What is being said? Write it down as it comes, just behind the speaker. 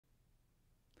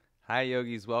Hi,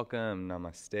 yogis. Welcome.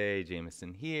 Namaste.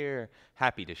 Jameson here.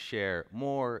 Happy to share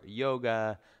more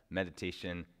yoga,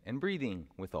 meditation, and breathing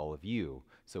with all of you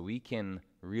so we can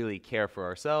really care for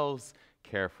ourselves,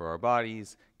 care for our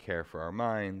bodies, care for our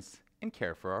minds, and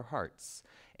care for our hearts.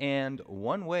 And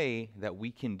one way that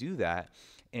we can do that,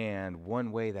 and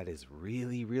one way that is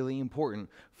really, really important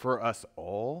for us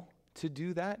all to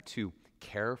do that, to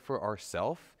care for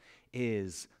ourselves,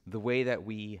 is the way that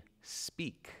we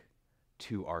speak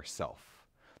to ourself.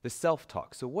 The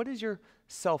self-talk. So what is your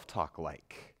self-talk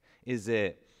like? Is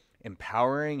it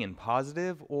empowering and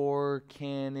positive, or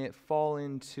can it fall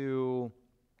into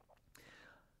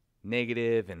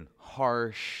negative and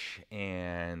harsh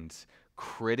and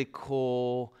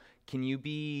critical? Can you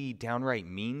be downright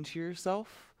mean to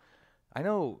yourself? I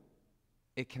know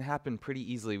it can happen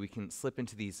pretty easily. We can slip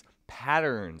into these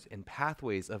patterns and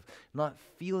pathways of not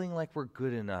feeling like we're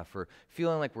good enough or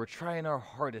feeling like we're trying our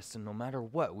hardest and no matter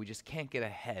what, we just can't get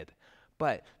ahead.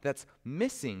 But that's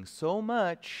missing so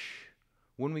much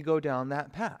when we go down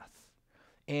that path.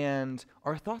 And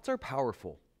our thoughts are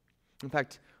powerful. In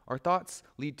fact, our thoughts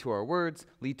lead to our words,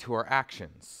 lead to our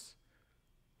actions.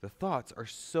 The thoughts are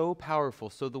so powerful.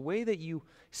 So the way that you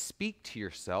speak to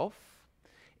yourself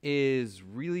is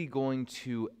really going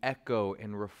to echo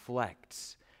and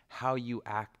reflect how you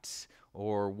act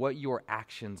or what your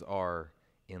actions are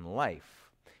in life.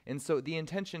 And so the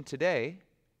intention today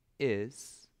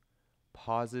is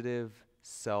positive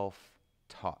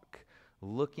self-talk.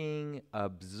 Looking,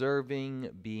 observing,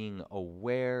 being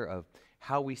aware of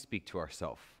how we speak to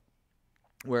ourselves.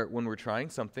 Where when we're trying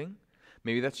something,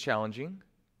 maybe that's challenging,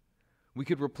 we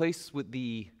could replace with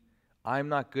the I'm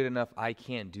not good enough, I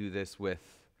can't do this with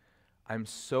I'm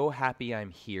so happy I'm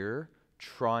here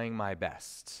trying my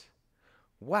best.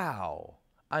 Wow,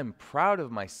 I'm proud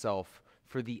of myself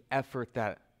for the effort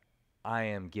that I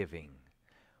am giving.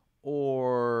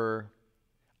 Or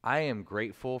I am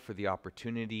grateful for the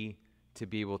opportunity to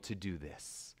be able to do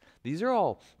this. These are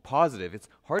all positive. It's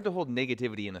hard to hold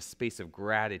negativity in a space of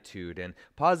gratitude, and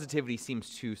positivity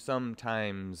seems to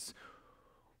sometimes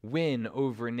win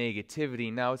over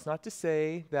negativity. Now, it's not to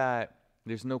say that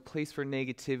there's no place for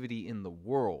negativity in the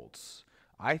world.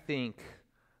 I think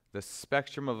the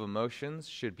spectrum of emotions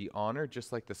should be honored,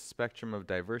 just like the spectrum of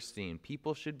diversity in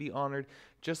people should be honored,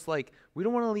 just like we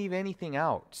don't want to leave anything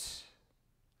out.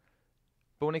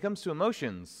 But when it comes to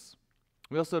emotions,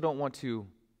 we also don't want to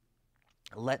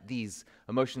let these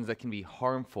emotions that can be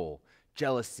harmful,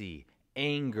 jealousy,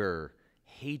 anger,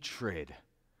 hatred,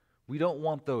 we don't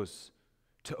want those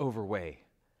to overweigh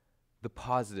the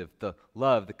positive, the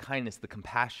love, the kindness, the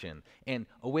compassion. And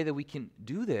a way that we can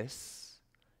do this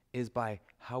is by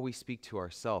how we speak to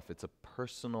ourselves. It's a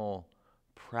personal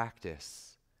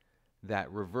practice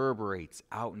that reverberates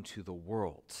out into the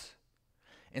world.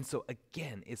 And so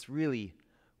again, it's really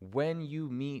when you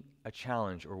meet a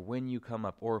challenge or when you come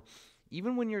up, or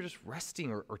even when you're just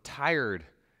resting or tired.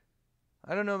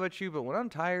 I don't know about you, but when I'm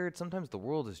tired, sometimes the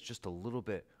world is just a little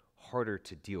bit harder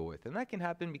to deal with. And that can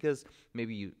happen because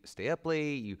maybe you stay up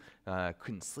late, you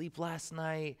couldn't sleep last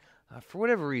night, for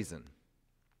whatever reason.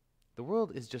 The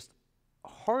world is just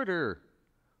harder.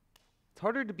 It's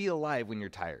harder to be alive when you're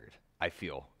tired, I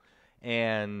feel.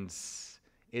 And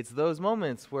it's those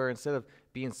moments where instead of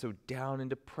being so down and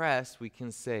depressed, we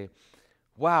can say,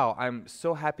 wow, I'm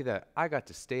so happy that I got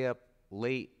to stay up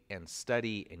late and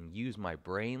study and use my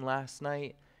brain last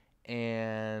night.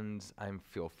 And I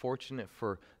feel fortunate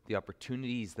for the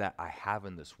opportunities that I have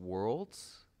in this world.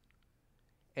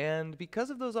 And because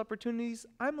of those opportunities,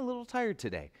 I'm a little tired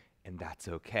today, and that's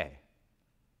okay.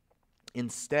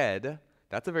 Instead,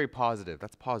 that's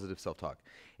positive self-talk.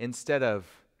 Instead of,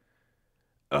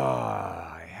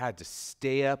 I had to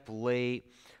stay up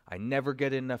late, I never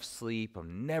get enough sleep,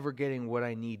 I'm never getting what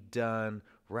I need done,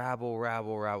 rabble,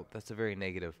 rabble, rabble, that's a very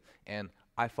negative. And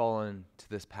I fall into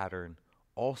this pattern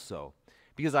also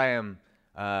because I am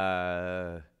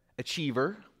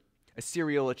achiever, a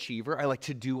serial achiever. I like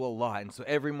to do a lot. And so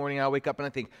every morning I wake up and I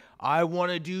think, I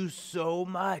want to do so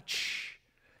much.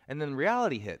 And then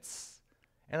reality hits.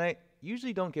 And I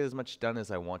usually don't get as much done as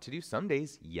I want to do. Some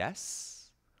days,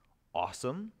 yes,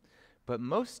 awesome. But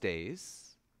most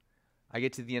days, I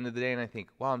get to the end of the day and I think,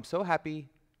 wow, I'm so happy.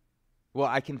 Well,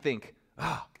 I can think,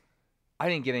 I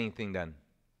didn't get anything done.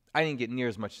 I didn't get near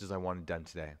as much as I wanted done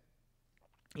today,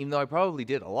 even though I probably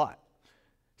did a lot.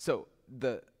 So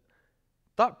the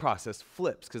thought process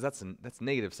flips because that's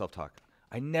negative self-talk.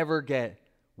 I never get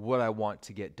what I want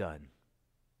to get done.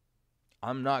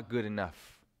 I'm not good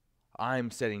enough.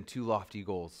 I'm setting too lofty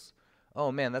goals.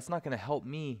 Oh man, that's not going to help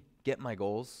me get my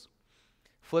goals.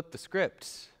 Flip the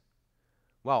script.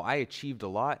 Wow, I achieved a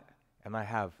lot. and I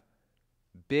have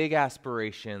big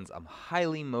aspirations. I'm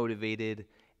highly motivated,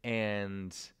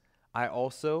 and I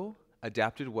also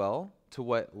adapted well to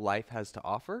what life has to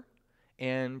offer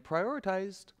and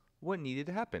prioritized what needed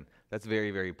to happen. That's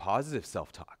very, very positive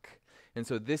self-talk. And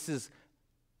so this is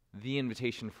the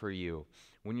invitation for you.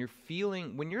 When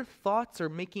your thoughts are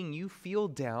making you feel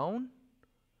down,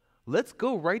 let's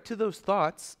go right to those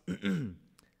thoughts,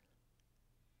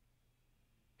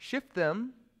 shift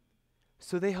them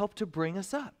so they help to bring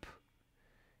us up.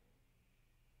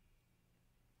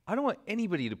 I don't want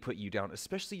anybody to put you down,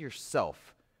 especially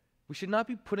yourself. We should not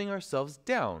be putting ourselves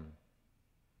down.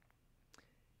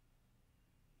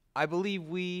 I believe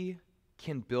we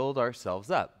can build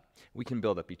ourselves up. We can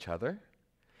build up each other,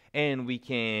 and we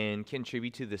can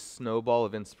contribute to this snowball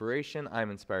of inspiration.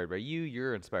 I'm inspired by you,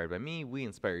 you're inspired by me, we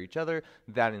inspire each other.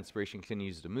 That inspiration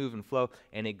continues to move and flow,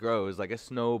 and it grows like a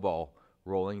snowball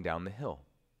rolling down the hill.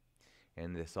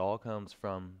 And this all comes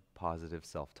from positive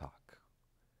self-talk.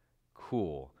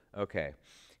 Cool. Okay.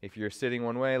 If you're sitting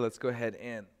one way, let's go ahead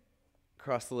and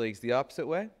cross the legs the opposite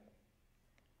way.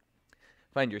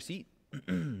 Find your seat.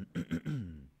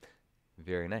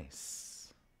 Very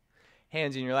nice.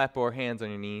 Hands in your lap or hands on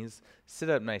your knees. Sit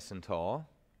up nice and tall.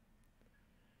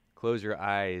 Close your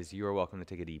eyes. You are welcome to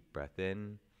take a deep breath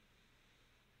in.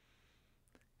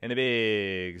 And a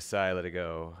big sigh, let it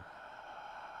go.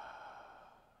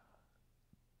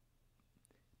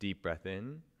 Deep breath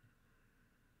in.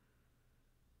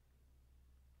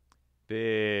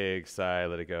 Big sigh,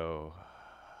 let it go.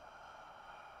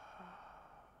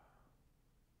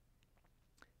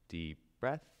 Deep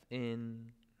breath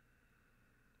in.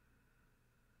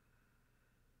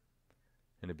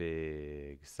 And a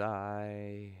big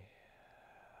sigh.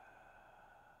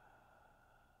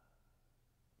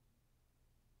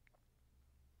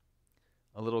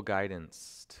 A little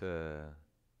guidance to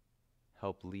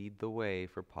help lead the way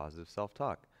for positive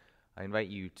self-talk. I invite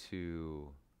you to,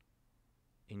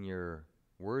 in your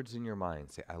words in your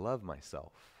mind, say, I love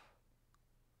myself.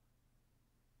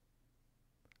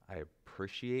 I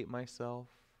appreciate myself.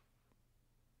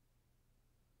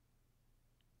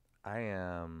 I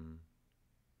am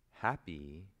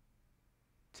happy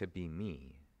to be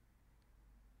me.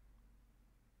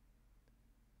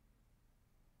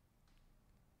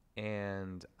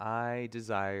 And I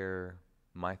desire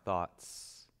my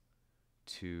thoughts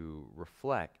to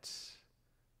reflect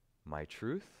my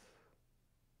truth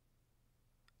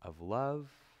of love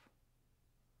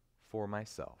for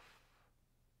myself.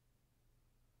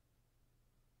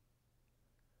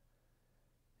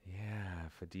 Yeah,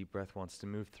 if a deep breath wants to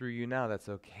move through you now, that's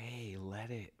okay.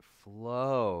 Let it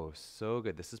flow. So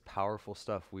good. This is powerful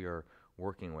stuff we are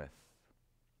working with.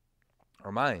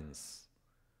 Our minds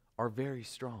are very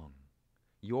strong.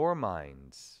 Your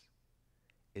mind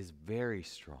is very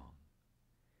strong.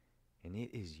 And it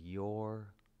is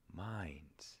your mind.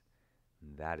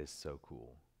 That is so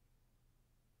cool.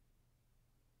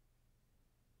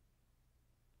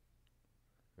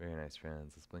 Very nice,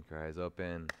 friends. Let's blink our eyes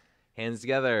open. Hands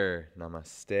together.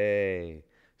 Namaste.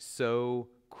 So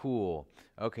cool.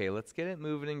 Okay, let's get it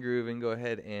moving and grooving. Go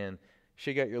ahead and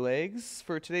shake out your legs.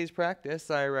 For today's practice,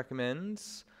 I recommend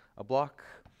a block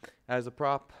as a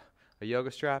prop, a yoga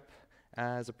strap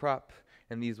as a prop,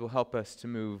 and these will help us to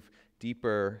move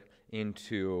deeper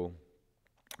into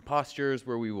postures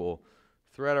where we will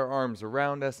thread our arms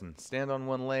around us and stand on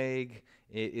one leg.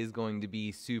 It is going to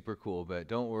be super cool, but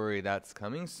don't worry, that's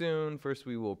coming soon. First,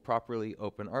 we will properly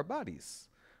open our bodies.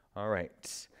 All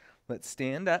right, let's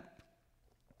stand up.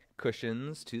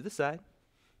 Cushions to the side.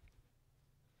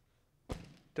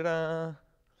 Ta-da!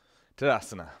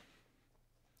 Tadasana.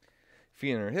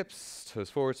 Feet on our hips, toes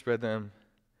forward, spread them.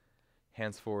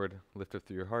 Hands forward, lift up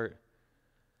through your heart.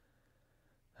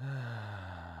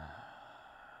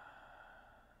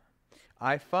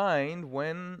 I find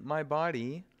when my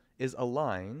body is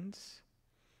aligned,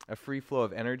 a free flow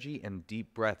of energy and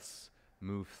deep breaths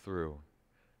move through.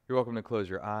 You're welcome to close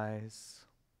your eyes.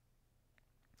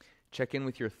 Check in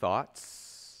with your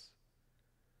thoughts.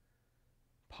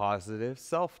 Positive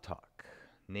self-talk.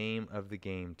 Name of the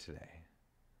game today.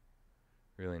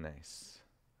 Really nice.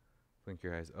 Blink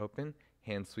your eyes open.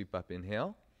 Hands sweep up,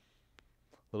 inhale.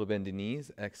 Little bend in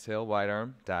knees. Exhale, wide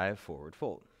arm, dive, forward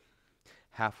fold.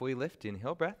 Halfway lift,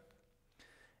 inhale, breath.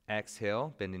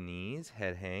 Exhale, bend the knees,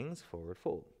 head hangs, forward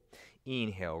fold.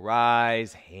 Inhale,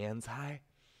 rise, hands high.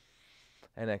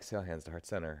 And exhale, hands to heart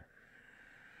center.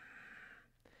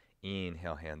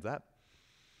 Inhale, hands up.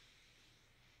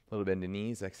 Little bend in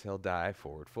knees, exhale, dive,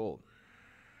 forward fold.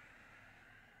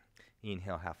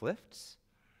 Inhale, half lifts.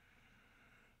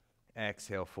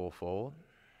 Exhale, full fold.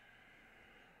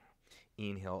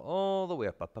 Inhale all the way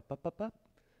up, up, up, up, up, up.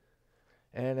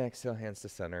 And exhale, hands to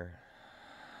center.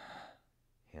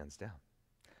 Hands down.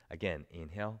 Again,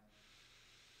 inhale.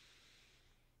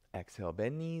 Exhale,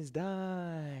 bend knees,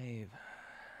 dive.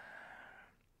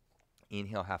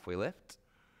 Inhale, halfway lift.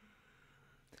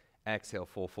 Exhale,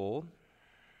 full fold.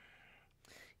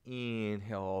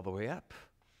 Inhale all the way up.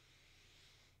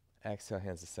 Exhale,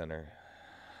 hands to center.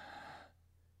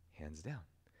 Hands down.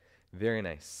 Very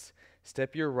nice.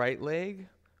 Step your right leg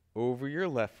over your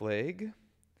left leg.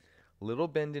 Little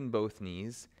bend in both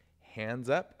knees. Hands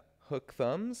up, hook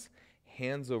thumbs.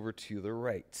 Hands over to the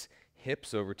right.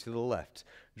 Hips over to the left.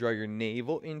 Draw your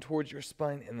navel in towards your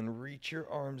spine and then reach your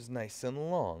arms nice and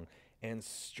long and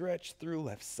stretch through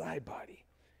left side body.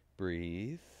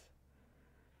 Breathe.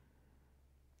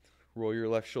 Roll your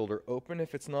left shoulder open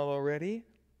if it's not already.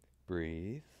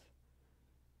 Breathe.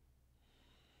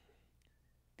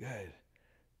 Good.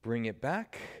 Bring it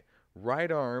back.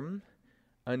 Right arm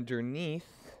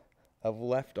underneath of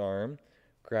left arm.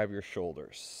 Grab your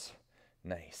shoulders.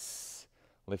 Nice.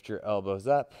 Lift your elbows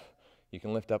up. You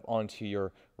can lift up onto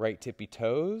your right tippy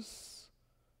toes.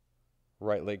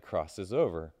 Right leg crosses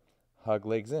over. Hug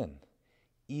legs in.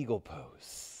 Eagle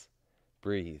pose.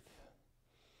 Breathe.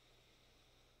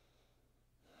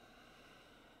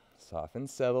 Soften,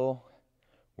 settle.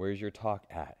 Where's your talk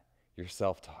at? Your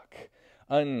self-talk.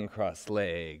 Uncross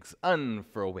legs.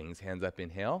 Unfurl wings. Hands up,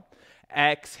 inhale.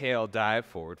 Exhale, dive,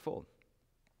 forward fold.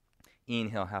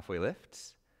 Inhale, halfway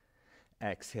lift.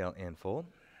 Exhale, and fold.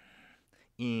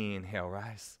 Inhale,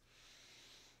 rise.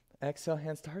 Exhale,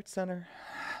 hands to heart center.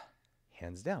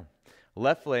 Hands down.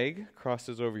 Left leg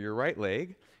crosses over your right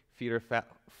leg. Feet are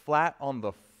flat on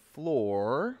the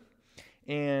floor.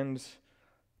 And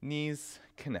knees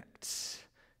connect.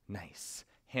 Nice.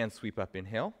 Hands sweep up,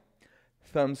 inhale.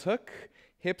 Thumbs hook.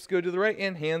 Hips go to the right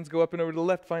and hands go up and over to the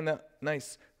left. Find that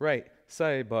nice right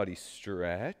side body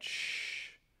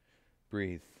stretch.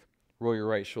 Breathe. Roll your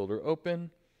right shoulder open.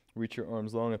 Reach your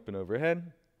arms long up and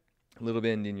overhead. A little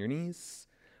bend in your knees.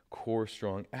 Core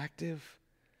strong, active.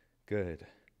 Good.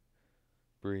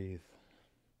 Breathe.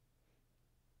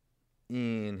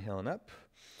 Inhaling up.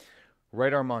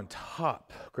 Right arm on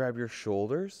top. Grab your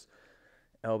shoulders.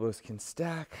 Elbows can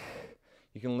stack.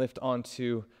 You can lift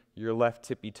onto your left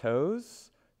tippy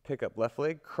toes. Pick up left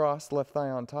leg. Cross left thigh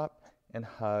on top. And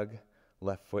hug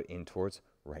left foot in towards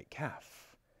right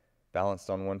calf. Balanced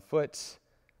on one foot.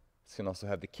 This can also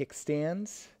have the kickstand.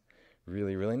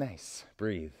 Really, really nice.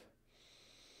 Breathe.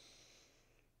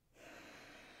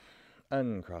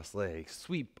 Uncross legs.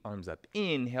 Sweep arms up.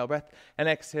 Inhale, breath. And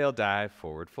exhale, dive,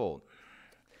 forward fold.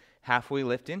 Halfway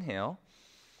lift, inhale.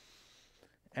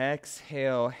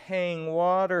 Exhale, hang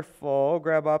waterfall.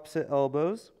 Grab opposite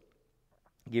elbows.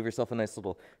 Give yourself a nice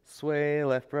little sway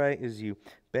left, right as you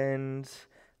bend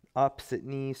opposite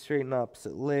knee, straighten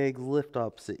opposite legs, lift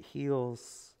opposite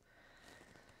heels.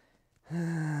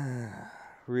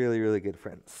 Really, really good,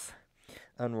 friends.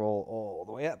 Unroll all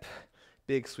the way up.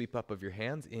 Big sweep up of your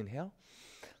hands. Inhale.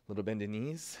 Little bend in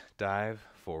knees. Dive,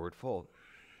 forward fold.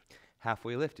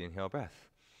 Halfway lift. Inhale, breath.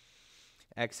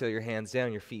 Exhale your hands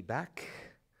down, your feet back.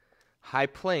 High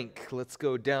plank. Let's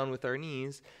go down with our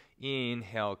knees.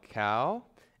 Inhale, cow.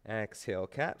 Exhale,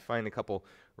 cat. Find a couple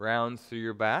rounds through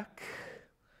your back.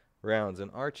 Rounds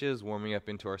and arches, warming up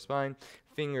into our spine.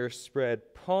 Fingers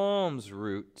spread, palms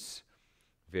root.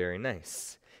 Very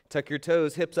nice. Tuck your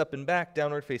toes, hips up and back,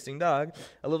 downward facing dog.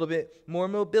 A little bit more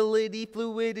mobility,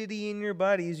 fluidity in your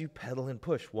body as you pedal and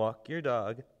push. Walk your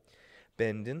dog.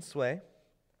 Bend and sway.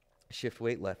 Shift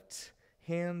weight left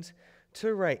hand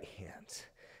to right hand.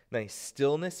 Nice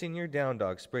stillness in your down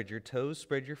dog. Spread your toes,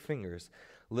 spread your fingers.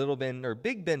 Little bend or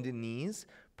big bend in knees.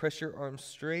 Press your arms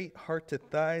straight, heart to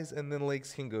thighs, and then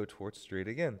legs can go towards straight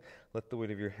again. Let the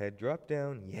weight of your head drop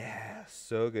down. Yeah,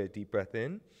 so good. Deep breath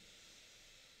in.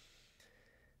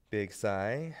 Big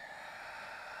sigh.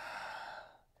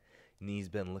 Knees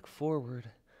bend, look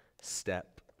forward.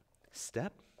 Step,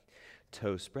 step.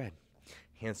 Toes spread.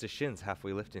 Hands to shins,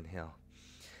 halfway lift, inhale.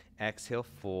 Exhale,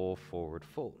 full forward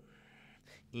fold.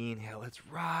 Inhale, let's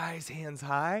rise, hands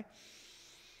high.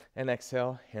 And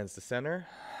exhale, hands to center.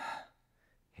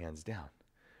 Hands down.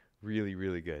 Really,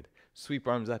 really good. Sweep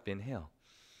arms up, inhale.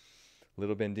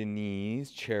 Little bend in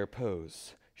knees, chair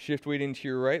pose. Shift weight into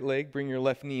your right leg, bring your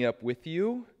left knee up with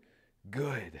you.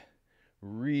 Good.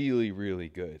 Really, really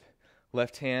good.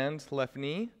 Left hand, left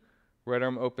knee. Right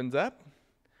arm opens up.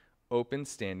 Open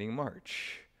standing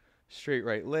march. Straight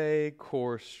right leg,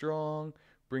 core strong.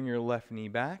 Bring your left knee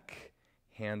back.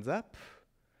 Hands up.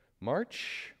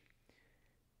 March.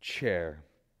 Chair.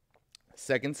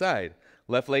 Second side.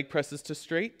 Left leg presses to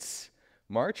straight.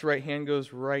 March, right hand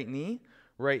goes right knee,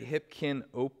 right hip can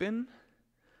open.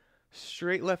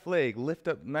 Straight left leg, lift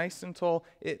up nice and tall.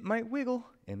 It might wiggle,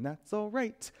 and that's all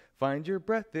right. Find your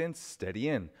breath in, steady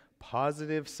in.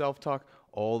 Positive self-talk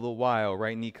all the while.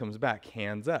 Right knee comes back,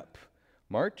 hands up.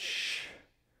 March,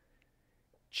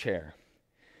 chair.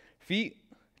 Feet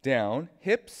down,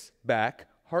 hips back,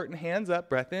 heart and hands up,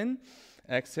 breath in.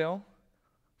 Exhale,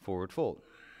 forward fold.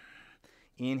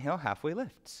 Inhale, halfway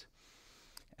lift.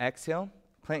 Exhale,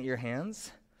 plant your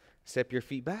hands, step your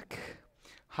feet back.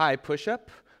 High push-up.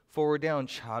 Forward down,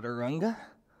 chaturanga.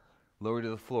 Lower to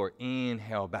the floor.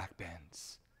 Inhale, back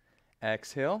bends.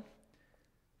 Exhale,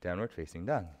 downward facing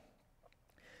dog.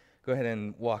 Go ahead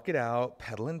and walk it out,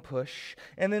 pedal and push,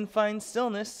 and then find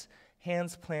stillness.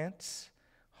 Hands plant,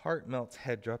 heart melts,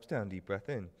 head drops down, deep breath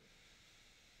in.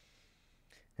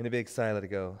 And a big sigh, let it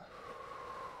go.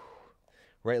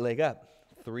 Right leg up,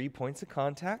 3 points of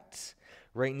contact.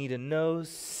 Right knee to nose,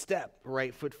 step,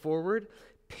 right foot forward,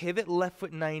 pivot, left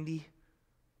foot 90.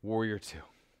 Warrior two.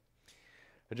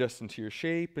 Adjust into your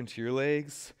shape, into your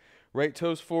legs. Right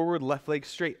toes forward, left leg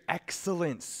straight.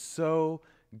 Excellent. So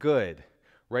good.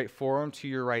 Right forearm to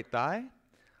your right thigh.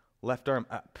 Left arm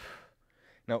up.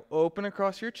 Now open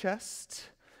across your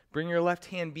chest. Bring your left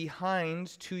hand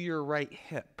behind to your right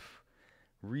hip.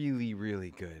 Really, really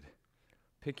good.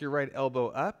 Pick your right elbow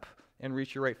up and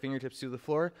reach your right fingertips to the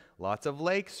floor. Lots of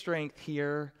leg strength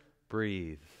here.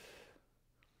 Breathe.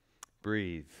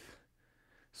 Breathe.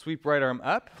 Sweep right arm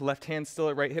up, left hand still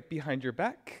at right hip behind your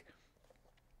back,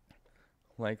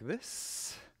 like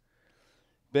this.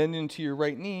 Bend into your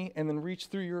right knee and then reach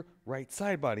through your right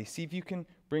side body. See if you can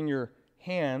bring your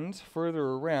hand further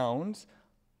around,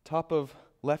 top of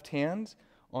left hand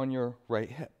on your right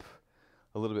hip.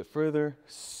 A little bit further,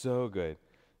 so good.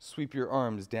 Sweep your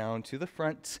arms down to the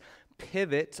front,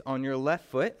 pivot on your left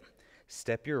foot,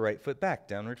 step your right foot back,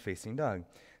 downward facing dog.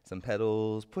 Some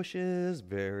pedals, pushes,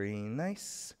 very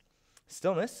nice.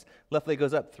 Stillness, left leg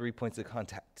goes up, 3 points of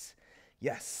contact.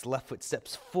 Yes, left foot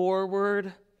steps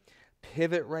forward,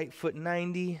 pivot right foot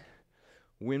 90,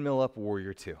 windmill up,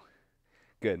 warrior two.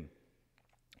 Good.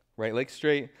 Right leg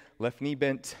straight, left knee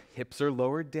bent, hips are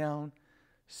lowered down.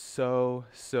 So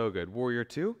good. Warrior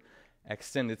two,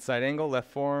 extended side angle,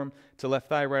 left forearm to left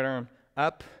thigh, right arm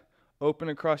up, open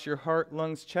across your heart,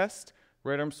 lungs, chest,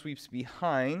 right arm sweeps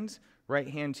behind, right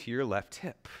hand to your left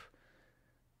hip.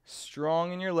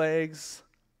 Strong in your legs.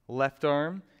 Left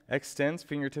arm extends,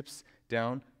 fingertips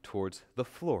down towards the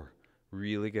floor.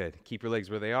 Really good. Keep your legs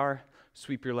where they are.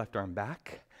 Sweep your left arm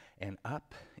back and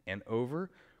up and over.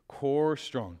 Core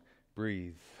strong.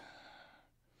 Breathe.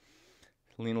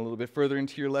 Lean a little bit further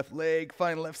into your left leg.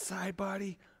 Find left side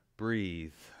body.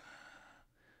 Breathe.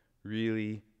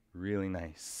 Really, really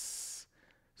nice.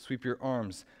 Sweep your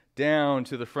arms down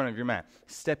to the front of your mat.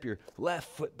 Step your left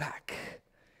foot back.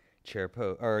 Chair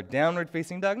pose, or downward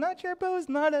facing dog. Not chair pose,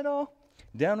 not at all.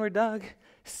 Downward dog.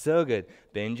 So good.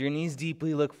 Bend your knees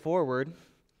deeply, look forward.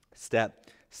 Step,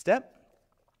 step.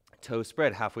 Toe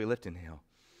spread, halfway lift, inhale.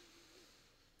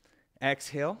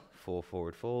 Exhale, full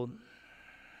forward fold.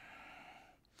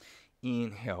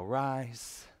 Inhale,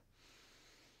 rise.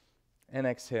 And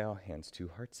exhale, hands to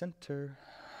heart center.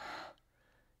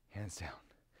 Hands down.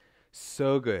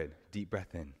 So good. Deep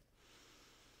breath in.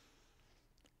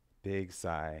 Big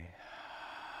sigh.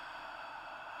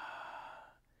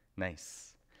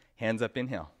 Nice. Hands up,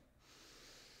 inhale.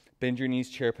 Bend your knees,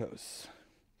 chair pose.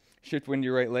 Shift wind to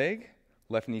your right leg.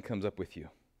 Left knee comes up with you.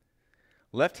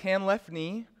 Left hand, left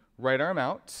knee, right arm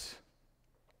out.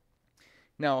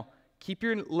 Now, keep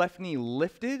your left knee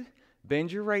lifted.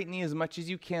 Bend your right knee as much as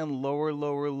you can. Lower,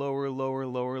 lower, lower, lower,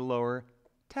 lower, lower.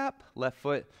 Tap, left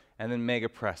foot, and then mega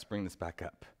press. Bring this back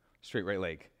up. Straight right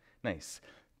leg. Nice.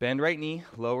 Bend right knee.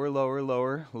 Lower, lower,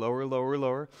 lower, lower, lower,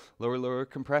 lower, lower, lower.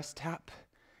 Compress, tap,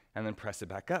 and then press it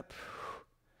back up.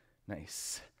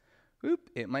 Nice.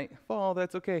 Oop, it might fall.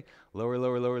 That's okay. Lower,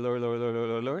 lower, lower, lower, lower, lower,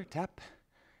 lower, lower. Tap,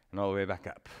 and all the way back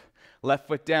up. Left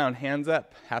foot down, hands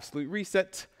up. Absolute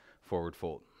reset. Forward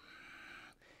fold.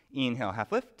 Inhale,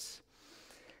 half lift.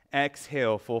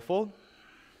 Exhale, full fold.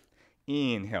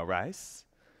 Inhale, rise.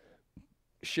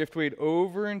 Shift weight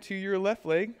over into your left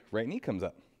leg. Right knee comes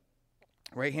up.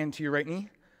 Right hand to your right knee.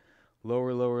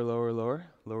 Lower, lower, lower, lower,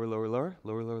 lower, lower, lower,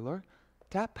 lower, lower, lower.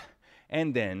 Tap,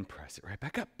 and then press it right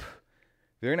back up.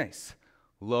 Very nice.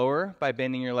 Lower by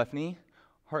bending your left knee.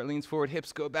 Heart leans forward,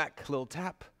 hips go back. Little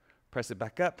tap. Press it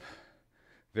back up.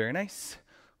 Very nice.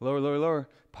 Lower, lower, lower.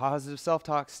 Positive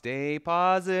self-talk. Stay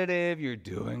positive. You're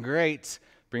doing great.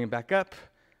 Bring it back up.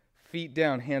 Feet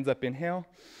down, hands up, inhale.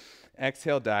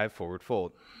 Exhale, dive, forward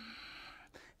fold.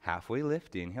 Halfway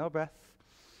lift, inhale, breath.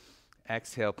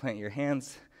 Exhale, plant your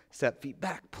hands, step feet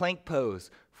back, plank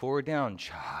pose, forward down,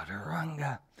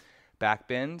 chaturanga. Back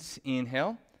bend,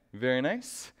 inhale, very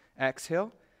nice.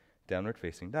 Exhale, downward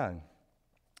facing dog.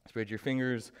 Spread your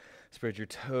fingers, spread your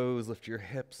toes, lift your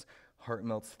hips, heart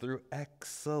melts through,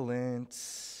 excellent.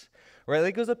 Right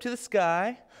leg goes up to the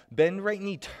sky, bend right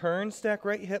knee, turn, stack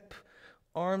right hip,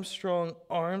 arm strong,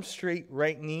 arm straight,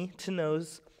 right knee to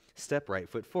nose, step right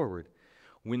foot forward.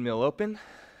 Windmill open,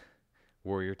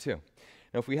 warrior two.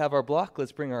 Now if we have our block,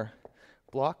 let's bring our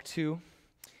block to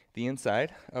the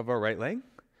inside of our right leg.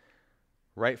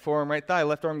 Right forearm, right thigh,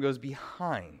 left arm goes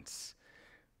behind.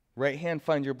 Right hand,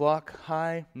 find your block,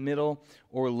 high, middle,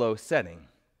 or low setting.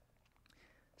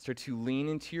 Start to lean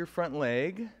into your front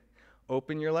leg,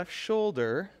 open your left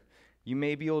shoulder. You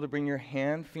may be able to bring your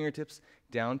hand, fingertips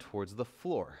down towards the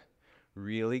floor.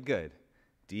 Really good.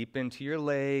 Deep into your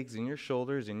legs, in your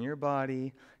shoulders, in your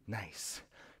body. Nice.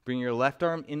 Bring your left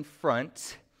arm in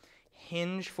front.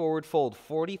 Hinge, forward fold,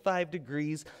 45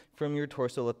 degrees from your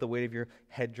torso. Let the weight of your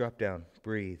head drop down.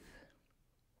 Breathe.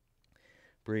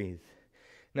 Breathe.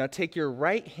 Now take your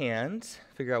right hand,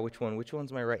 figure out which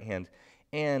one's my right hand,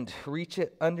 and reach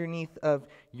it underneath of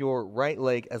your right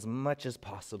leg as much as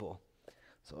possible.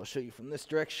 So I'll show you from this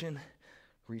direction.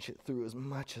 Reach it through as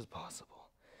much as possible.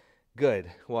 Good.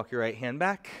 Walk your right hand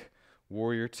back.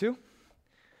 Warrior two.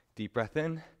 Deep breath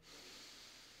in.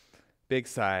 Big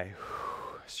sigh.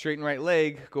 Straighten right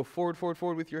leg. Go forward, forward,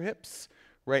 forward with your hips.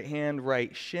 Right hand,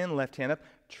 right shin, left hand up.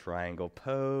 Triangle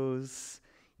pose.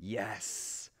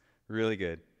 Yes. Really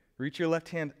good. Reach your left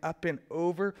hand up and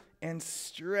over and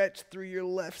stretch through your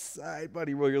left side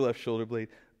body. Roll your left shoulder blade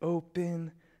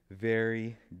open.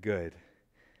 Very good.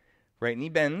 Right knee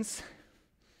bends.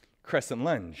 Crescent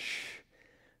lunge.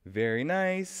 Very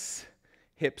nice.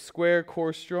 Hip square,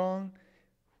 core strong.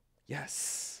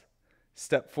 Yes.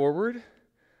 Step forward.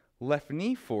 Left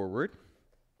knee forward.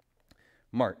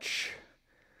 March.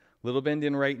 Little bend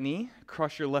in right knee.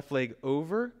 Cross your left leg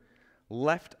over.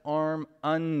 Left arm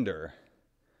under.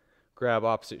 Grab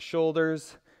opposite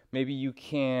shoulders. Maybe you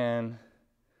can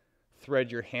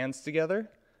thread your hands together,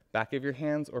 back of your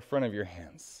hands or front of your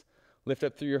hands. Lift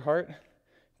up through your heart.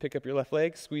 Pick up your left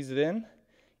leg, squeeze it in.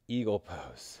 Eagle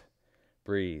pose.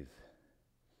 Breathe.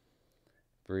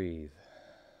 Breathe.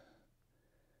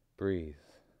 Breathe.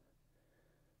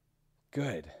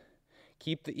 Good.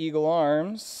 Keep the eagle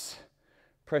arms.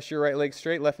 Press your right leg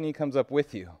straight. Left knee comes up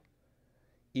with you.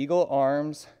 Eagle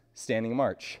arms, standing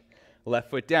march. Left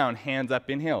foot down, hands up,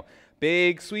 inhale.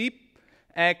 Big sweep.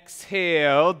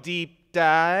 Exhale, deep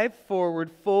dive,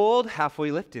 forward fold, halfway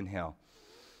lift, inhale.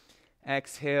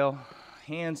 Exhale,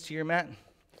 hands to your mat,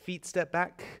 feet step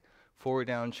back, forward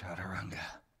down, chaturanga.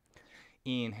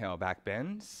 Inhale, back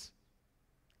bends.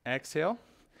 Exhale,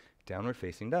 downward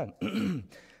facing dog.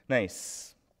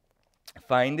 Nice.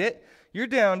 Find it. You're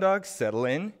down dog, settle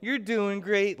in. You're doing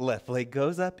great. Left leg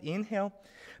goes up, inhale.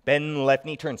 Bend left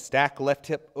knee, turn, stack left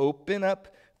hip, open up.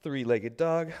 Three-legged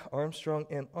dog, arm strong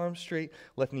and arm straight.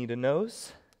 Left knee to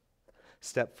nose.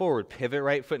 Step forward, pivot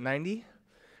right foot 90.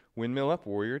 Windmill up,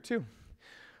 warrior two.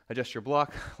 Adjust your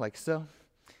block like so,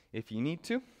 if you need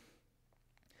to.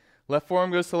 Left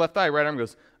forearm goes to left thigh, right arm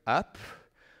goes up.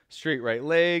 Straight right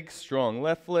leg, strong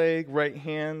left leg, right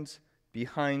hand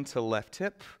behind to left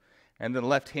hip, and then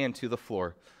left hand to the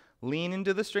floor. Lean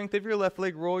into the strength of your left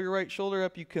leg, roll your right shoulder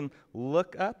up. You can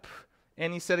look up,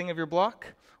 any setting of your block,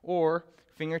 or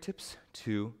fingertips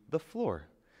to the floor.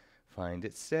 Find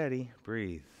it steady,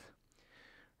 breathe.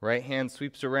 Right hand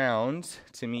sweeps around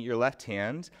to meet your left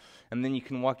hand, and then you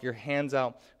can walk your hands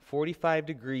out 45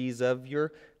 degrees of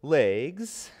your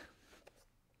legs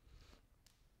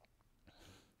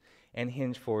and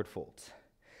hinge forward fold.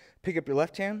 Pick up your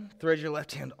left hand, thread your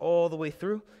left hand all the way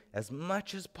through as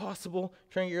much as possible.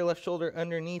 Try and get your left shoulder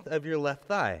underneath of your left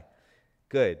thigh.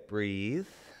 Good. Breathe.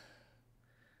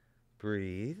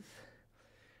 Breathe.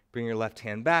 Bring your left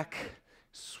hand back.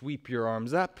 Sweep your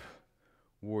arms up.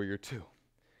 Warrior two.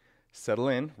 Settle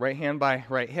in. Right hand by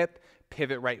right hip.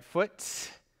 Pivot right foot.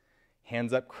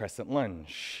 Hands up, crescent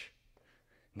lunge.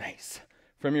 Nice.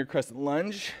 From your crescent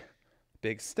lunge,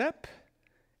 big step.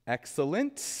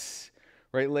 Excellent.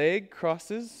 Right leg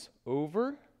crosses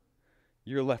over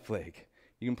your left leg.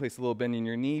 You can place a little bend in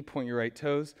your knee, point your right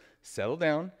toes, settle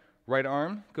down. Right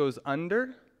arm goes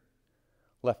under,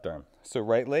 left arm. So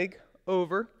right leg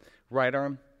over, right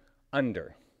arm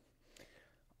under.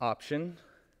 Option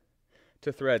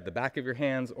to thread the back of your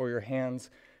hands or your hands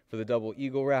for the double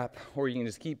eagle wrap, or you can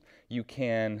just keep,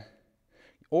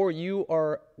 or you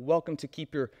are welcome to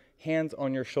keep your hands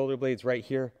on your shoulder blades right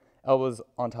here, elbows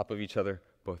on top of each other.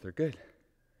 Both are good.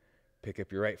 Pick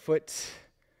up your right foot,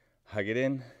 Hug it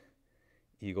in.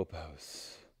 Eagle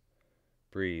pose.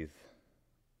 Breathe.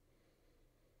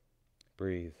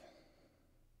 Breathe.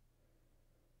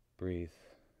 Breathe.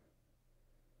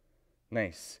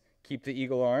 Nice. Keep the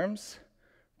eagle arms.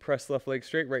 Press left leg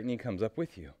straight. Right knee comes up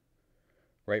with you.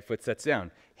 Right foot sets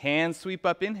down. Hands sweep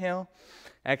up. Inhale.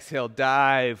 Exhale.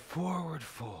 Dive. Forward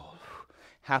fold.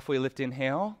 Halfway lift.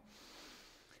 Inhale.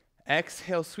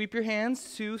 Exhale. Sweep your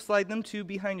hands to slide them to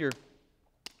behind your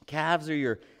calves or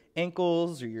your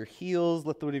ankles or your heels.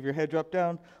 Let the weight of your head drop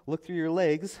down. Look through your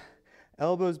legs.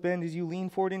 Elbows bend as you lean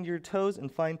forward into your toes and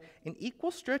find an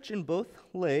equal stretch in both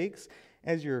legs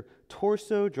as your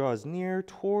torso draws near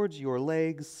towards your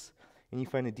legs and you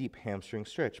find a deep hamstring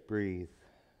stretch. Breathe.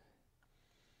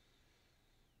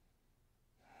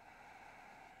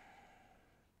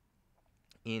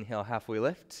 Inhale, halfway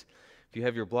lift. If you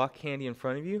have your block handy in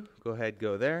front of you, go ahead,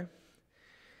 go there.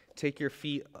 Take your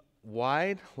feet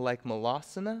wide like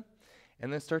Malasana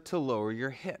and then start to lower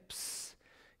your hips.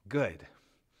 Good.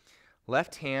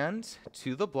 Left hand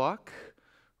to the block,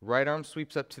 right arm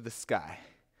sweeps up to the sky.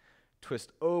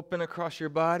 Twist open across your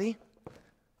body.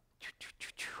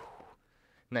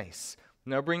 Nice.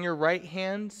 Now bring your right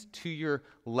hand to your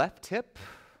left hip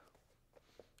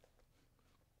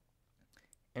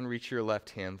and reach your left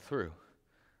hand through.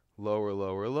 Lower,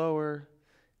 lower, lower.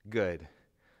 Good.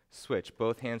 Switch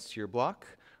both hands to your block,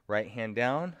 right hand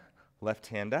down, left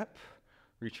hand up.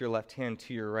 Reach your left hand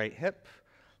to your right hip,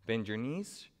 bend your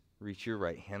knees. Reach your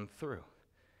right hand through.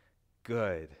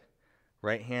 Good.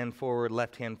 Right hand forward,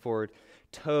 left hand forward.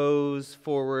 Toes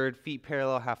forward, feet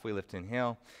parallel, halfway lift,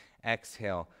 inhale.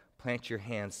 Exhale, plant your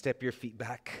hands, step your feet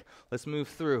back. Let's move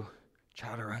through.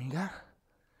 Chaturanga.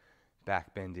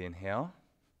 Back bend, inhale.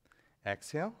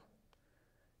 Exhale.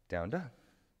 Down dog.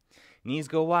 Knees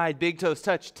go wide, big toes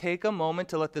touch. Take a moment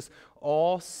to let this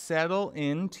all settle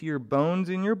into your bones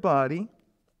in your body.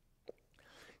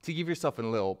 To give yourself a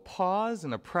little pause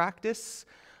and a practice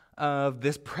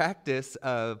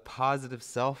of positive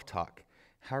self-talk.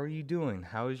 How are you doing?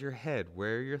 How is your head?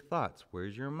 Where are your thoughts?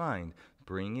 Where's your mind?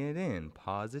 Bring it in.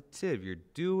 Positive. You're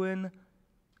doing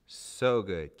so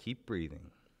good. Keep breathing.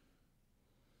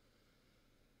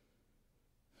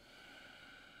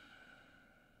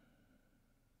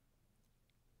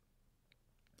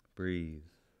 Breathe.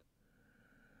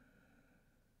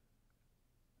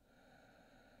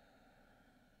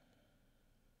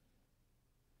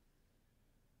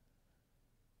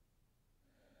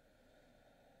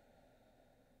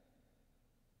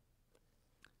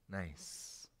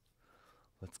 Nice.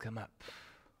 Let's come up.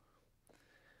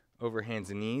 Over hands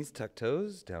and knees, tuck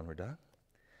toes, downward dog.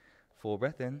 Full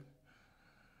breath in.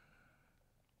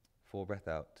 Full breath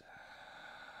out.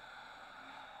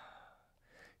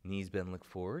 Knees bend, look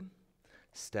forward.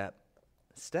 Step,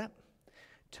 step.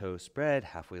 Toes spread,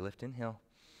 halfway lift, inhale.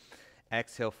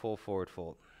 Exhale, full forward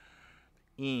fold.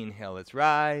 Inhale, let's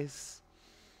rise.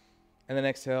 And then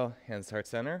exhale, hands heart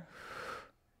center.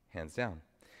 Hands down.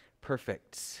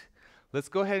 Perfect. Let's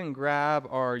go ahead and grab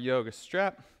our yoga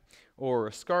strap or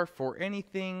a scarf or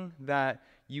anything that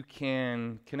you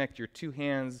can connect your two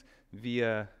hands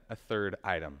via a third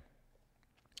item.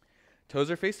 Toes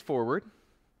are faced forward.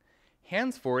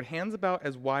 Hands forward, hands about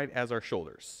as wide as our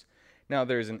shoulders. Now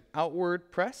there's an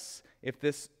outward press. If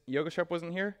this yoga strap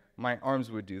wasn't here, my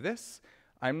arms would do this.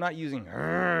 I'm not using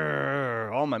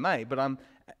all my might, but I'm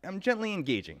gently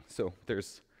engaging. So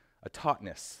there's a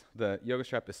tautness. The yoga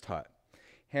strap is taut.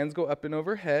 Hands go up and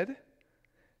overhead.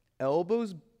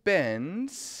 Elbows bend.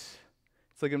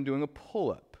 It's like I'm doing a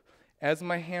pull-up. As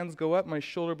my hands go up, my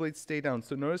shoulder blades stay down.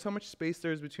 So notice how much space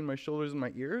there is between my shoulders and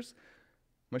my ears.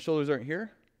 My shoulders aren't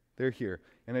here. They're here.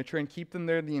 And I try and keep them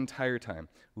there the entire time.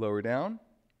 Lower down.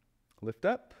 Lift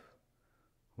up.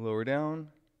 Lower down.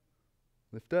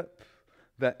 Lift up.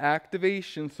 That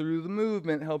activation through the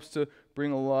movement helps to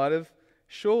bring a lot of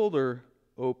shoulder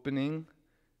opening.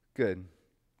 Good.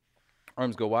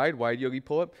 Arms go wide, wide yogi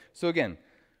pull-up. So again,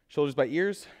 shoulders by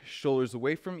ears, shoulders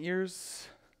away from ears.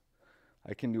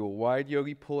 I can do a wide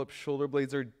yogi pull-up. Shoulder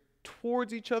blades are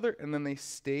towards each other, and then they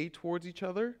stay towards each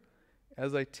other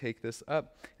as I take this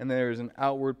up. And there's an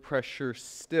outward pressure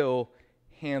still.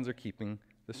 Hands are keeping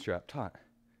the strap taut.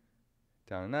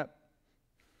 Down and up.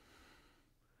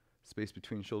 Space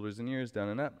between shoulders and ears, down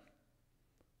and up.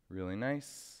 Really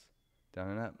nice. Down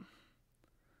and up.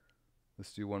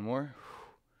 Let's do one more.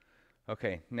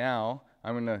 Okay, now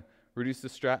I'm going to reduce the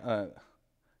strap,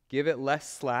 give it less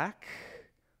slack,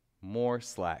 more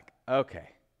slack. Okay,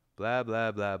 blah,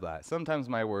 blah, blah, blah. Sometimes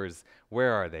my words,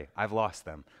 where are they? I've lost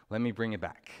them. Let me bring it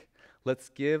back. Let's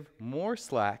give more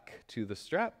slack to the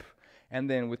strap, and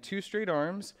then with two straight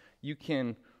arms, you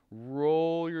can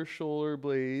roll your shoulder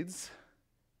blades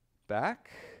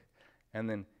back, and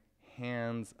then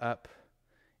hands up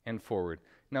and forward.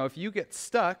 Now, if you get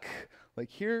stuck, like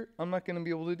here, I'm not going to be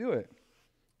able to do it.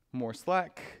 More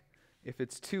slack. If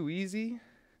it's too easy,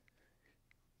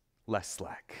 less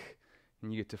slack.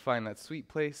 And you get to find that sweet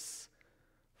place,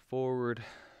 forward,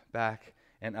 back,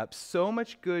 and up. So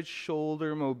much good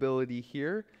shoulder mobility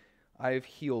here. I've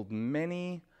healed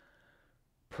many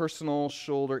personal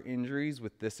shoulder injuries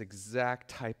with this exact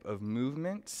type of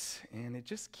movement, and it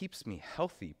just keeps me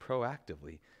healthy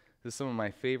proactively. This is some of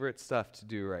my favorite stuff to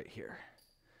do right here.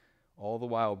 All the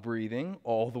while breathing,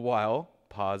 all the while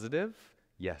positive.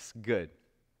 Yes, good.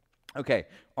 Okay,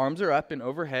 arms are up and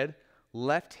overhead.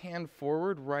 Left hand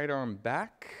forward, right arm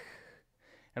back.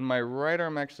 And my right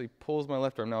arm actually pulls my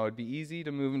left arm. Now, it'd be easy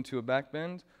to move into a back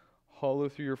bend, hollow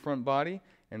through your front body,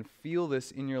 and feel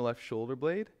this in your left shoulder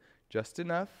blade. Just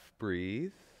enough.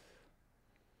 Breathe.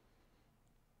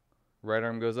 Right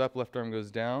arm goes up, left arm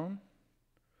goes down.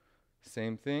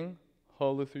 Same thing.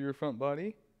 Hollow through your front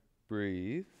body.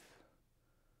 Breathe.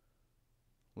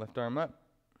 Left arm up,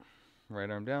 right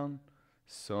arm down.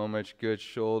 So much good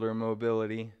shoulder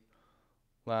mobility.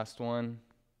 Last one.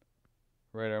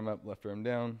 Right arm up, left arm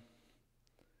down.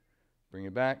 Bring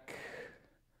it back.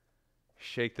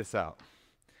 Shake this out.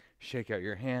 Shake out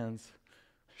your hands.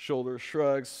 Shoulder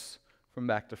shrugs from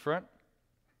back to front.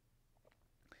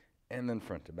 And then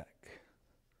front to back.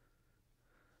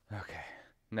 Okay.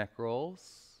 Neck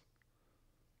rolls.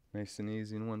 Nice and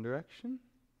easy in one direction.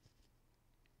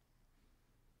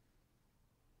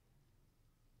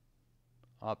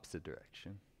 Opposite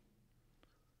direction.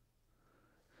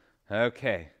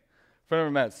 Okay. Front of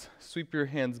our mats. Sweep your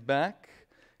hands back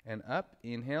and up.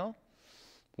 Inhale.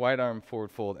 Wide arm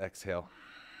forward fold. Exhale.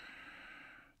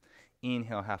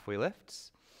 Inhale, halfway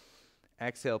lifts.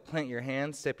 Exhale, plant your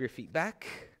hands, step your feet back.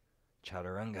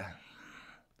 Chaturanga.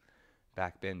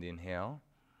 Back bend, inhale.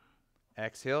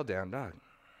 Exhale, down dog.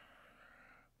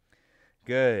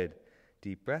 Good.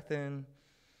 Deep breath in.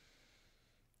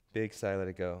 Big sigh, let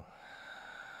it go.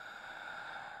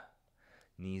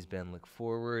 Knees bend, look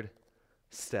forward.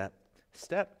 Step,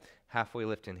 step. Halfway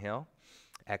lift, inhale.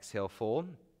 Exhale, fold.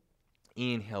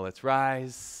 Inhale, let's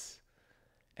rise.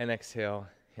 And exhale,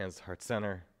 hands to heart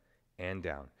center and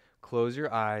down. Close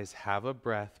your eyes, have a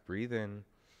breath, breathe in.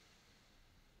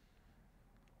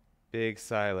 Big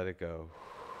sigh, let it go.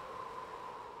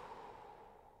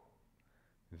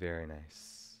 Very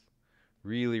nice.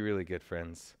 Really, really good,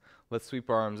 friends. Let's sweep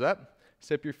our arms up.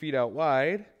 Step your feet out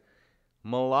wide.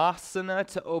 Malasana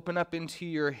to open up into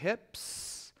your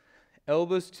hips.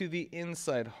 Elbows to the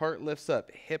inside, heart lifts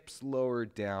up, hips lower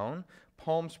down.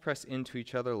 Palms press into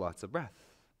each other, lots of breath.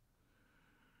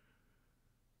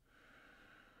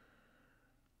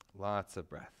 Lots of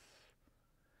breath.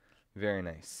 Very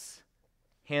nice.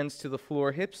 Hands to the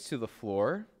floor, hips to the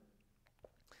floor.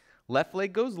 Left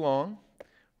leg goes long,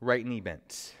 right knee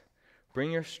bent.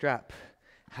 Bring your strap,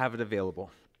 have it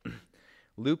available.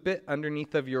 Loop it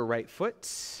underneath of your right foot.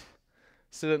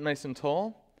 Sit up nice and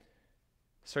tall.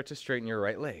 Start to straighten your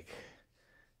right leg.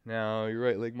 Now, your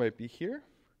right leg might be here.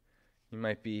 You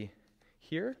might be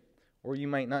here, or you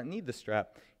might not need the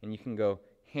strap, and you can go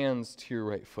hands to your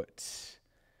right foot.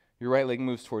 Your right leg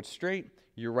moves towards straight,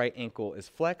 your right ankle is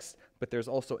flexed, but there's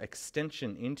also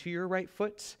extension into your right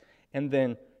foot. And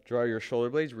then draw your shoulder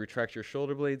blades, retract your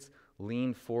shoulder blades,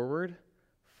 lean forward,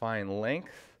 find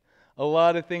length. A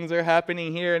lot of things are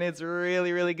happening here, and it's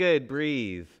really, really good.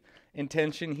 Breathe.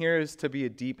 Intention here is to be a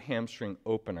deep hamstring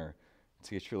opener,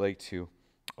 to get your leg to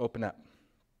open up.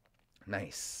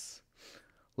 Nice.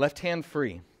 Left hand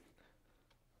free.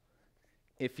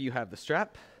 If you have the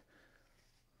strap,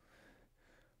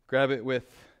 grab it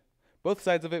with both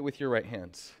sides of it with your right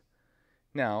hands.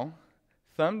 Now,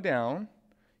 thumb down,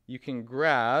 you can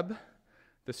grab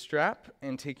the strap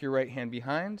and take your right hand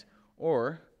behind,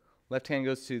 or left hand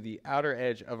goes to the outer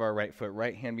edge of our right foot,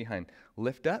 right hand behind.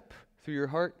 Lift up through your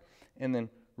heart, and then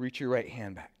reach your right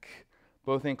hand back.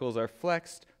 Both ankles are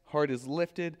flexed, heart is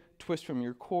lifted, twist from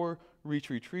your core, reach,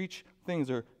 reach, reach. Things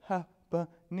are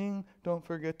happening. Don't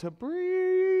forget to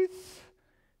breathe.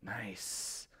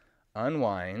 Nice.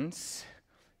 Unwind.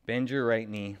 Bend your right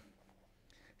knee.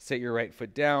 Set your right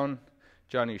foot down.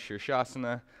 Janu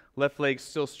Shirshasana. Left leg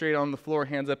still straight on the floor.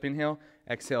 Hands up, inhale.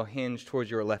 Exhale, hinge towards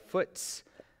your left foot.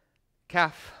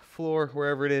 Calf, floor,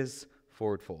 wherever it is,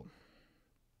 forward fold.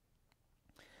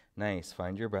 Nice.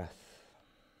 Find your breath.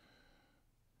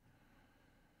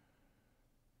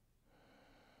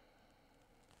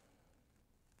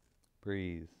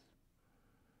 Breathe.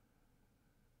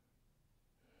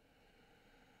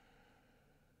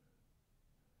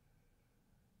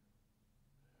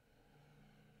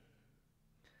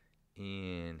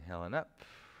 Inhale and up.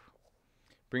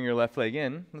 Bring your left leg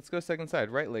in. Let's go second side.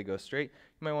 Right leg goes straight.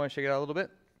 You might want to shake it out a little bit.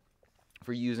 If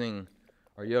we're using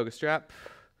our yoga strap,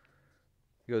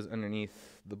 it goes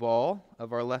underneath the ball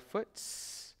of our left foot.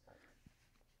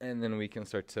 And then we can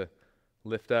start to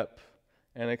lift up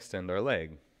and extend our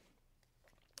leg.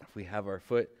 If we have our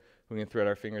foot, we can thread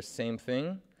our fingers, same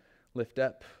thing. Lift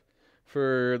up.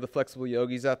 For the flexible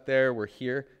yogis out there, we're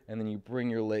here, and then you bring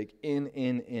your leg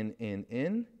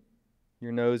in.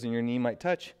 Your nose and your knee might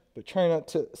touch, but try not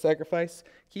to sacrifice.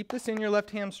 Keep this in your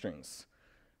left hamstrings.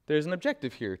 There's an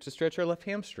objective here, to stretch our left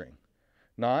hamstring.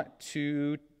 Not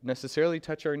to necessarily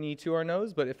touch our knee to our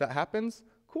nose, but if that happens,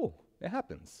 cool, it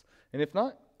happens. And if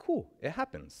not, cool, it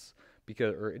happens.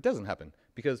 Or it doesn't happen,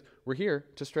 because we're here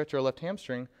to stretch our left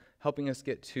hamstring, helping us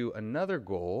get to another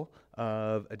goal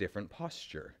of a different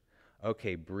posture.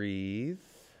 Okay, breathe.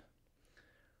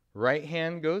 Right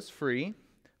hand goes free,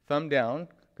 thumb down,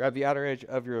 grab the outer edge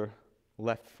of your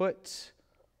left foot,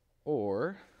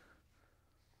 or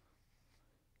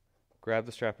grab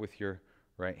the strap with your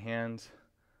right hand,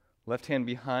 left hand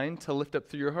behind to lift up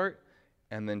through your heart,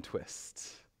 and then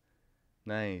twist.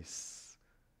 Nice.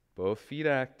 Both feet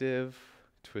active,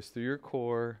 twist through your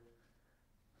core.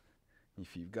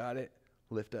 If you've got it,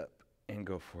 lift up and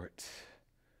go for it.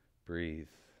 Breathe.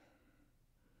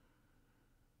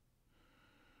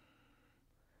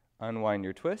 Unwind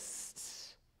your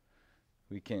twist.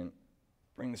 We can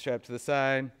bring the strap to the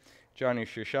side. Janu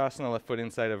Shirshasana, left foot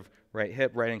inside of right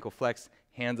hip, right ankle flex,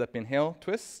 hands up, inhale,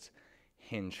 twist.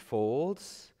 Hinge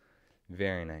folds.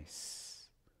 Very nice.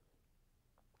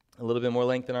 A little bit more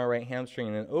length in our right hamstring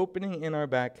and an opening in our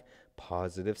back.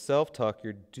 Positive self-talk.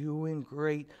 You're doing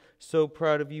great. So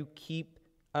proud of you. Keep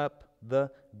up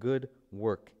the good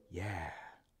work. Yeah.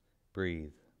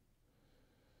 Breathe.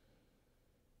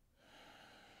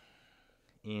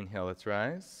 Inhale, let's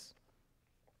rise.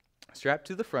 Strap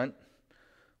to the front.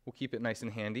 We'll keep it nice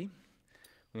and handy.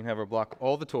 We can have our block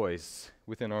all the toys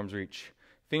within arm's reach.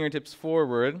 Fingertips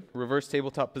forward, reverse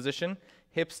tabletop position,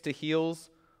 hips to heels,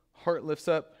 heart lifts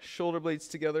up, shoulder blades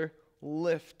together,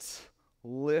 lift,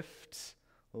 lift,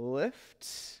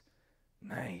 lift.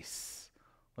 Nice.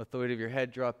 Let the weight of your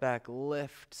head drop back,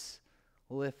 lift,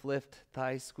 lift, lift.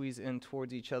 Thighs squeeze in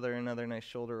towards each other, another nice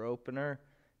shoulder opener.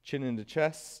 Chin into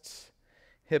chest.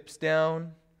 Hips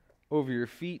down, over your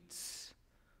feet,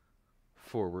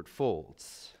 forward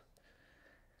folds.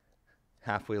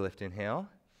 Halfway lift, inhale.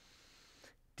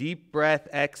 Deep breath,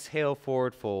 exhale,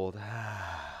 forward fold.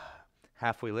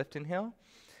 Halfway lift, inhale.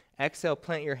 Exhale,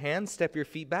 plant your hands, step your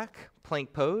feet back,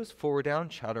 plank pose, forward down,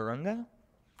 chaturanga.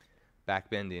 Back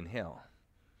bend, inhale.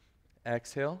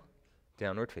 Exhale,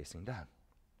 downward facing dog.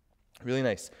 Really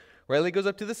nice. Right leg goes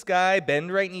up to the sky,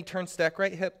 bend right knee, turn, stack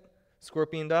right hip.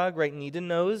 Scorpion dog, right knee to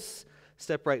nose,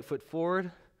 step right foot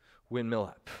forward, windmill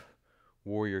up.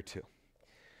 Warrior two.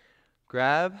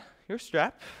 Grab your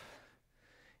strap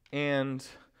and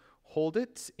hold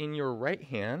it in your right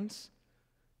hand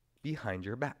behind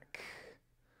your back.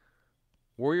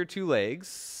 Warrior two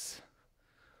legs.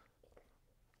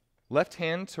 Left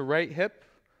hand to right hip,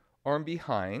 arm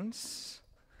behind.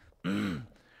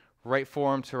 Right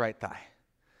forearm to right thigh.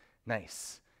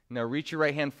 Nice. Now reach your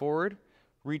right hand forward.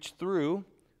 Reach through,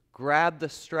 grab the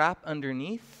strap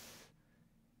underneath,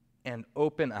 and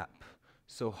open up.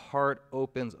 So heart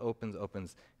opens, opens,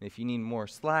 opens. And if you need more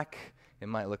slack, it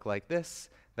might look like this.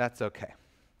 That's okay.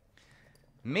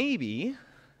 Maybe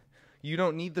you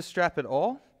don't need the strap at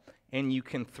all, and you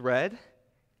can thread,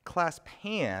 clasp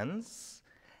hands,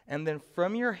 and then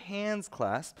from your hands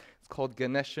clasp, it's called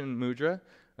Ganeshan Mudra.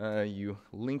 You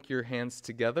link your hands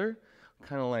together,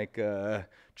 kind of like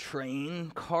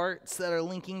train carts that are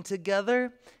linking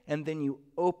together, and then you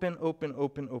open, open,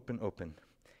 open, open, open.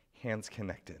 Hands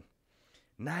connected.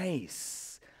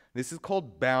 Nice. This is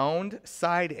called bound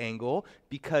side angle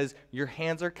because your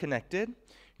hands are connected.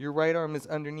 Your right arm is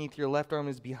underneath, your left arm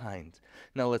is behind.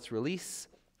 Now let's release,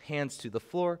 hands to the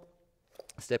floor.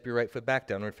 Step your right foot back,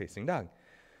 downward facing dog.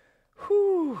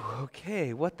 Whew,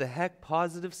 okay, what the heck,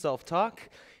 positive self-talk.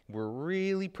 We're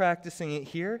really practicing it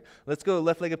here. Let's go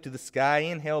left leg up to the sky.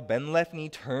 Inhale, bend left knee,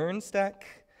 turn, stack.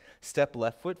 Step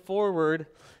left foot forward.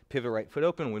 Pivot right foot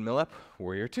open, windmill up,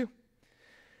 warrior two.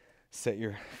 Set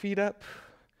your feet up.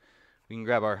 We can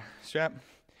grab our strap.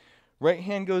 Right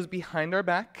hand goes behind our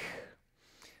back.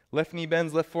 Left knee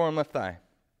bends, left forearm, left thigh.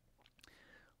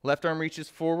 Left arm reaches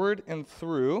forward and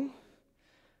through.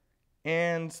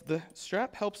 And the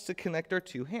strap helps to connect our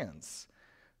two hands.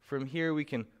 From here we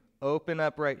can open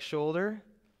up right shoulder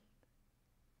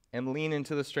and lean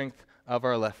into the strength of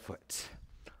our left foot.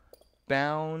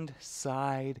 Bound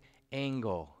side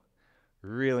angle.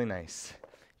 Really nice.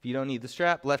 If you don't need the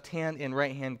strap, left hand and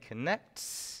right hand connect.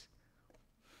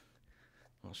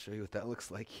 I'll show you what that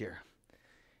looks like here.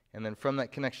 And then from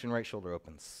that connection, right shoulder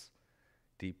opens.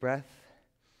 Deep breath.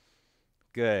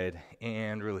 Good.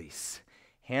 And release.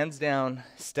 Hands down,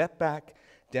 step back,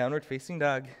 downward facing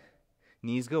dog.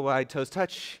 Knees go wide, toes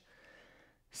touch.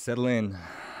 Settle in.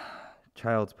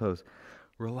 Child's pose.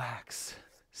 Relax.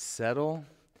 Settle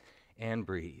and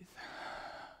breathe.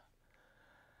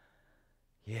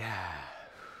 Yeah.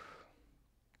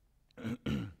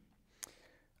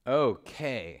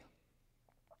 Okay.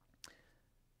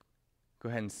 Go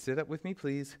ahead and sit up with me,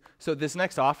 please. So this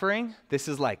next offering, this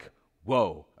is like,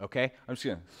 whoa, okay? I'm just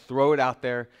going to throw it out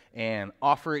there and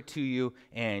offer it to you,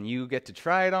 and you get to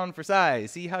try it on for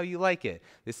size, see how you like it.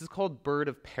 This is called Bird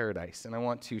of Paradise, and I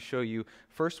want to show you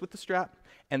first with the strap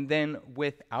and then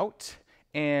without,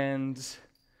 and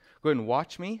go ahead and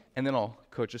watch me, and then I'll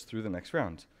coach us through the next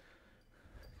round.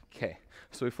 Okay,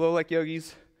 so we flow like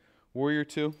yogis, warrior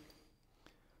two,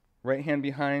 right hand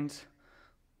behind,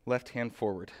 left hand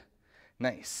forward.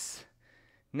 Nice.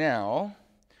 Now,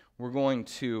 we're going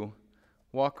to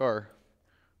walk our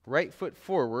right foot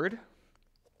forward,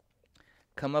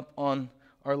 come up on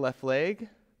our left leg,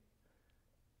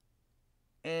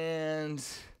 and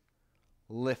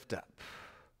lift up.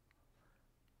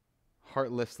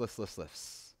 Heart lifts, lifts, lifts,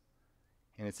 lifts.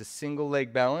 And it's a single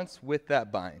leg balance with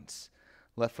that bind.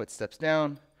 Left foot steps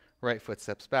down, right foot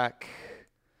steps back,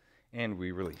 and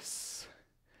we release.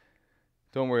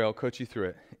 Don't worry, I'll coach you through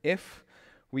it. If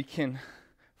we can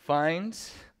find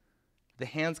the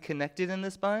hands connected in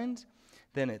this bind,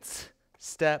 then it's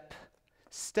step,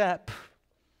 step.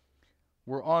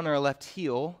 We're on our left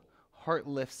heel, heart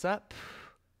lifts up,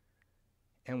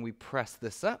 and we press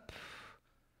this up.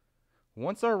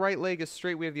 Once our right leg is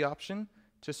straight, we have the option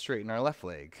to straighten our left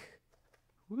leg.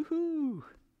 Woohoo!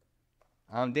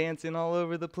 I'm dancing all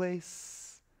over the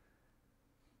place.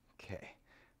 Okay,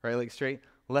 right leg straight,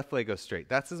 left leg goes straight.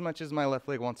 That's as much as my left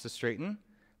leg wants to straighten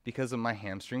because of my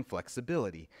hamstring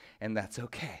flexibility, and that's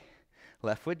okay.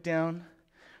 Left foot down,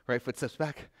 right foot steps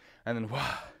back, and then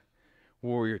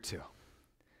warrior two.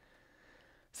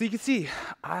 So you can see,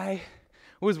 I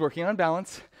was working on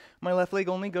balance. My left leg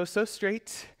only goes so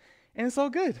straight, and it's all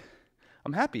good.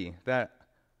 I'm happy that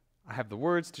I have the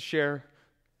words to share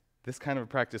this kind of a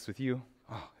practice with you.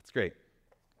 Oh, it's great.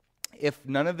 If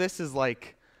none of this is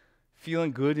like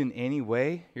feeling good in any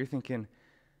way, you're thinking,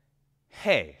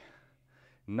 hey,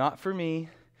 not for me,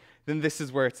 then this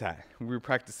is where it's at. We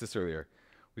practiced this earlier.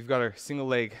 We've got our single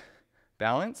leg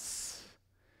balance.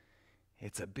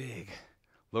 It's a big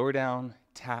lower down,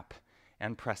 tap,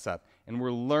 and press up. And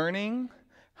we're learning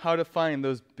how to find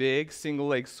those big single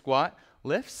leg squat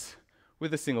lifts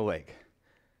with a single leg.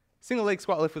 Single leg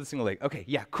squat lift with a single leg. Okay,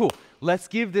 yeah, cool. Let's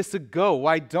give this a go.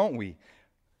 Why don't we?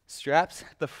 Straps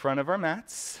at the front of our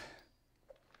mats.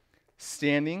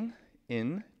 Standing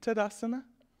in Tadasana.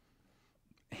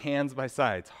 Hands by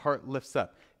sides. Heart lifts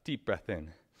up. Deep breath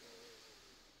in.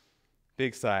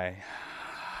 Big sigh.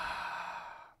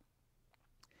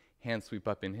 Hands sweep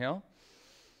up. Inhale.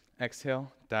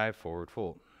 Exhale. Dive forward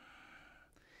fold.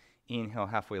 Inhale,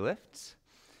 halfway lift.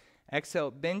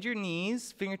 Exhale, bend your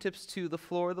knees, fingertips to the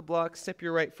floor of the block, step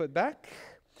your right foot back,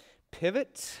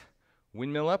 pivot,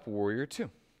 windmill up, warrior two.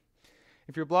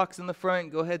 If your block's in the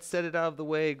front, go ahead, set it out of the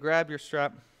way, grab your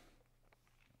strap.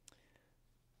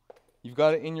 You've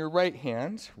got it in your right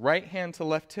hand to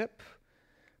left hip,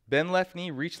 bend left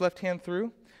knee, reach left hand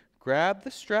through, grab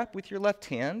the strap with your left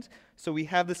hand so we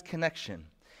have this connection.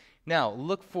 Now,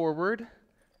 look forward,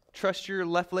 trust your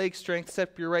left leg strength,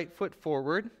 step your right foot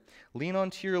forward. Lean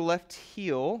onto your left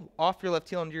heel, off your left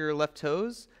heel onto your left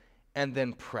toes, and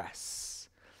then press.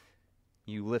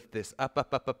 You lift this up,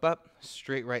 up, up, up, up,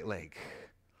 straight right leg.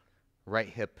 Right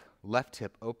hip, left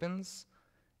hip opens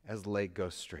as leg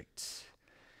goes straight.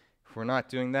 If we're not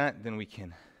doing that, then we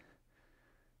can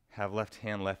have left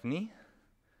hand, left knee.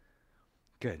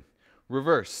 Good.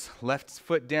 Reverse, left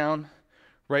foot down,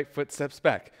 right foot steps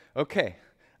back. Okay,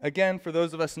 again, for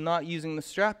those of us not using the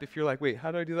strap, if you're like, wait,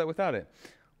 how do I do that without it?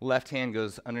 Left hand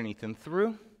goes underneath and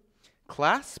through.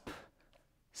 Clasp.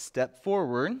 Step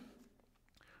forward.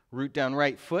 Root down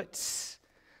right foot.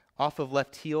 Off of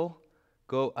left heel.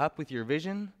 Go up with your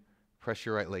vision. Press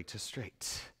your right leg to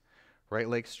straight. Right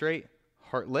leg straight.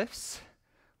 Heart lifts.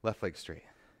 Left leg straight.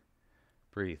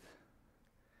 Breathe.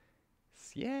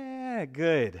 Yeah,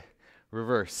 good.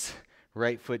 Reverse.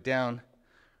 Right foot down.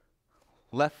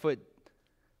 Left foot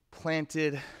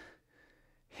planted.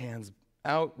 Hands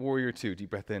out, warrior two,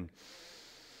 deep breath in.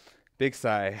 Big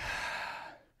sigh.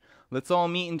 Let's all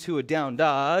meet into a down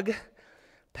dog.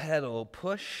 Pedal,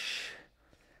 push,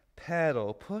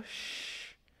 pedal,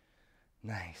 push.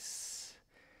 Nice.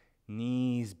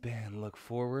 Knees bend, look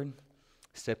forward.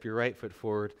 Step your right foot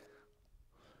forward.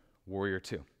 Warrior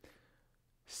two.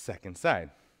 Second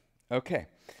side. Okay.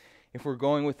 If we're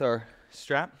going with our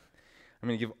strap, I'm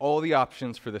going to give all the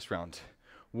options for this round.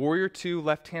 Warrior two,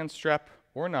 left hand strap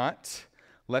or not,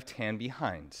 left hand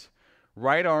behind.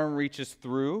 Right arm reaches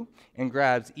through and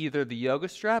grabs either the yoga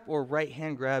strap or right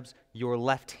hand grabs your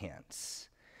left hand.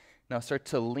 Now start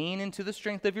to lean into the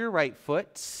strength of your right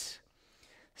foot.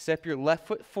 Step your left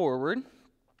foot forward.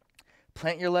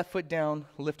 Plant your left foot down.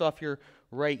 Lift off your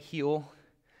right heel.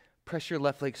 Press your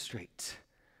left leg straight.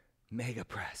 Mega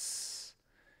press.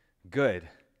 Good.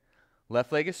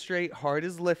 Left leg is straight. Heart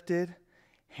is lifted.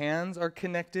 Hands are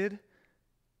connected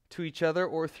to each other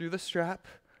or through the strap.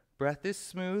 Breath is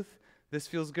smooth. This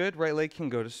feels good. Right leg can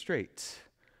go to straight,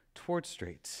 towards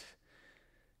straight.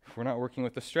 If we're not working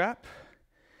with the strap,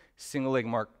 single leg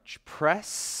march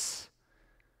press,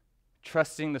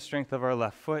 trusting the strength of our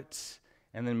left foot,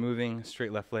 and then moving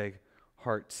straight left leg,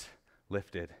 heart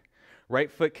lifted. Right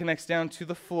foot connects down to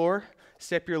the floor.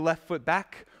 Step your left foot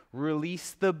back.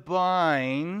 Release the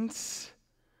bind.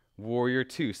 Warrior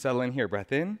two. Settle in here.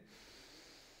 Breath in.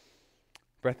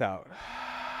 Breath out.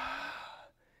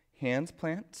 Hands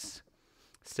plant.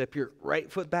 Step your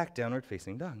right foot back, downward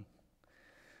facing dog.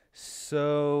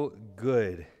 So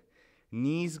good.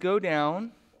 Knees go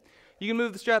down. You can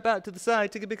move the strap out to the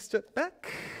side. Take a big step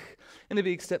back and a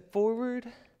big step forward.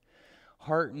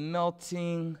 Heart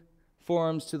melting.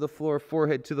 Forearms to the floor,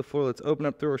 forehead to the floor. Let's open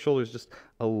up through our shoulders just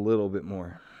a little bit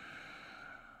more.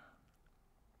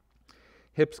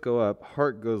 Hips go up,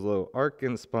 heart goes low, arc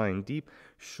in spine deep,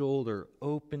 shoulder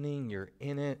opening, you're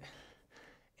in it,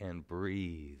 and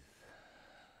breathe.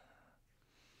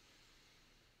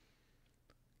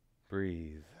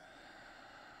 Breathe.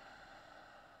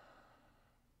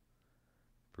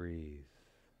 Breathe.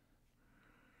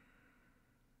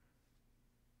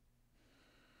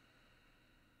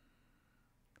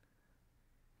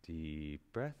 Deep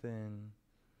breath in,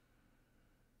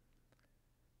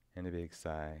 and a big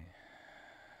sigh.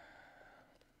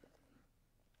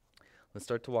 Let's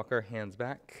start to walk our hands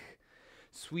back.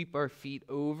 Sweep our feet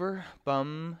over,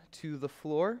 bum to the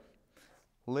floor.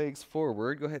 Legs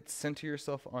forward. Go ahead, center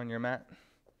yourself on your mat.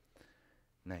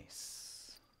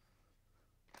 Nice.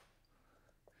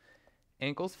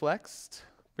 Ankles flexed.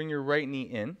 Bring your right knee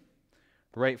in.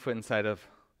 Right foot inside of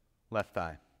left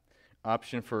thigh.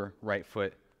 Option for right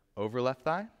foot over left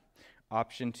thigh.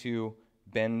 Option to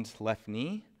bend left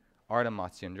knee. Ardha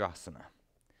Matsyendrasana.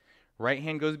 Right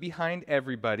hand goes behind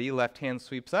everybody. Left hand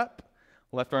sweeps up.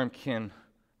 Left arm can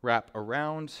wrap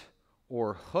around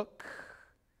or hook.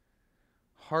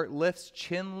 Heart lifts,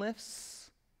 chin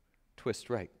lifts. Twist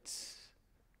right.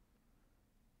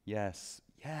 Yes,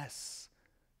 yes.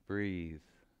 Breathe.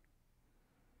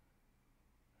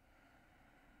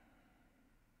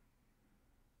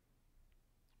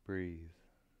 Breathe.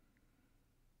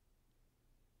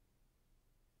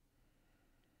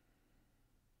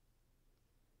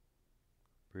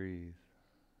 Breathe.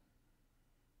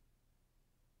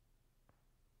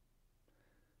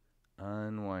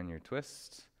 Unwind your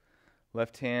twist.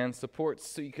 Left hand supports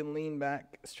so you can lean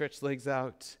back, stretch legs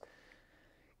out.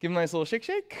 Give them a nice little shake,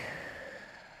 shake.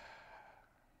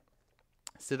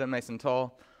 Sit up nice and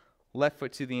tall. Left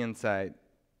foot to the inside.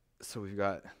 So we've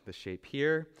got the shape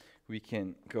here. We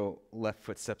can go left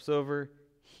foot steps over.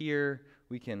 Here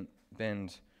we can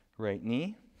bend right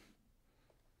knee.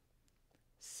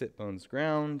 Sit bones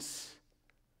ground.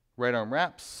 Right arm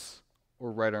wraps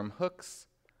or right arm hooks.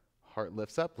 Heart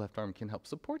lifts up. Left arm can help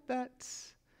support that.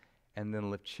 And then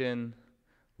lift chin.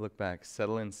 Look back.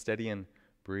 Settle in, steady in,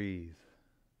 breathe.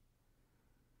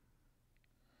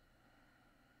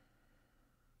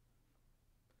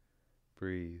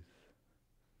 Breathe.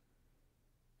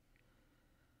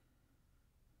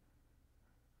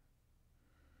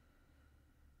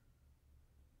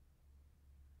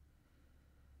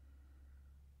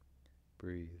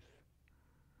 Breathe.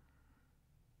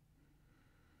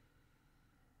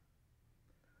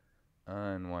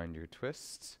 Unwind your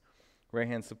twist. Right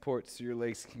hand supports so your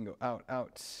legs can go out,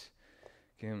 out.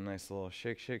 Give them a nice little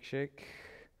shake, shake, shake.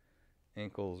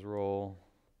 Ankles roll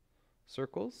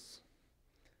circles.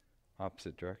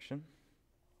 Opposite direction.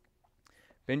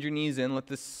 Bend your knees in. Let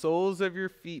the soles of your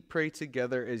feet pray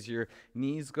together as your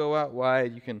knees go out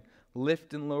wide. You can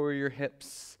lift and lower your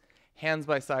hips. Hands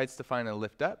by sides to find a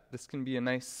lift up. This can be a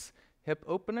nice hip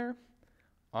opener.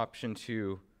 Option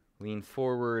 2, lean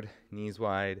forward, knees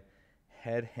wide,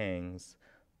 head hangs.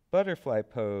 Butterfly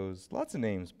pose. Lots of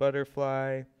names.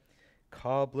 Butterfly,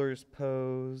 cobbler's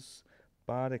pose,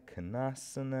 Baddha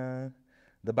Konasana,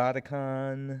 the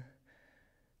Baddha.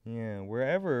 Yeah,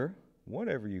 wherever,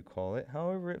 whatever you call it,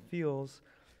 however it feels,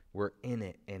 we're in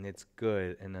it and it's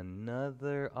good. And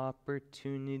another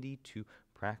opportunity to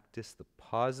practice the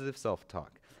positive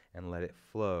self-talk and let it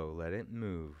flow, let it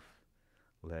move,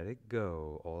 let it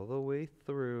go all the way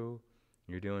through.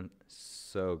 You're doing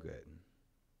so good.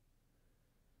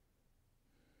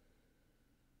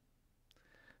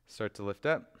 Start to lift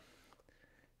up.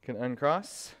 You can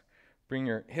uncross. Bring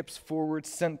your hips forward,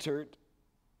 centered,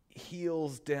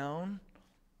 heels down.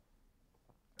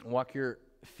 Walk your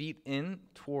feet in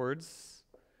towards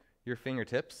your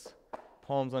fingertips,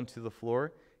 palms onto the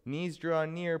floor. Knees draw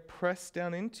near, press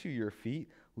down into your feet.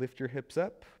 Lift your hips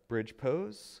up, bridge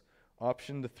pose.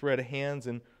 Option to thread hands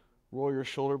and roll your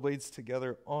shoulder blades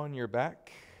together on your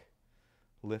back.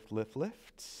 Lift, lift,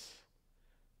 lift.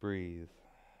 Breathe.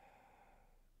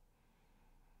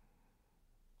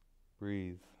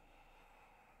 Breathe.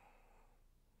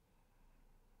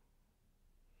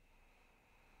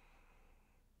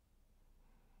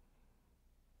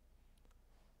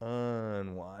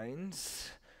 Unwind.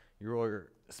 You roll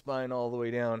your spine all the way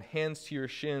down. Hands to your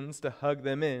shins to hug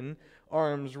them in.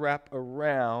 Arms wrap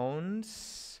around.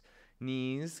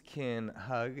 Knees can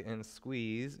hug and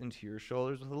squeeze into your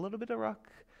shoulders with a little bit of rock.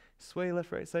 Sway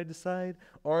left, right, side to side.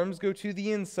 Arms go to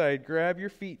the inside. Grab your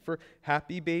feet for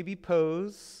happy baby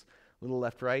pose. Little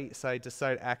left, right, side to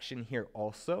side action here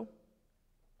also.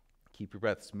 Keep your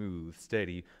breath smooth,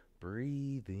 steady,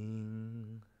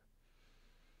 breathing.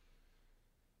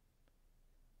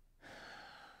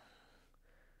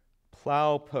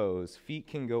 Plow pose. Feet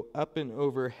can go up and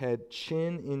overhead,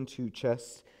 chin into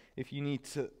chest. If you need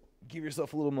to give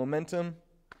yourself a little momentum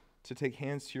to take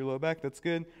hands to your low back, that's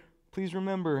good. Please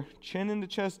remember, chin into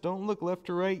chest, don't look left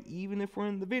to right. Even if we're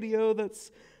in the video,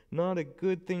 that's not a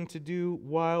good thing to do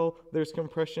while there's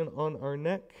compression on our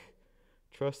neck.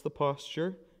 Trust the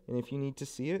posture, and if you need to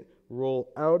see it,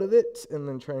 roll out of it and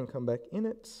then try and come back in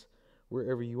it.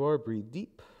 Wherever you are, breathe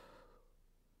deep.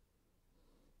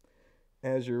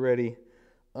 As you're ready,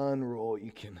 unroll.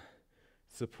 You can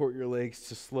support your legs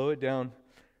to slow it down.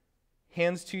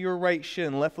 Hands to your right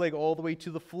shin, left leg all the way to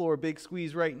the floor. Big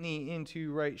squeeze, right knee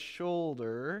into right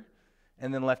shoulder.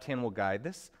 And then left hand will guide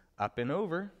this up and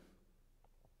over.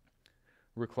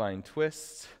 Recline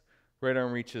twist. Right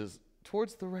arm reaches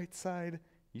towards the right side.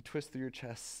 You twist through your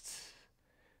chest.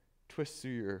 Twist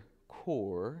through your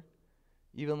core.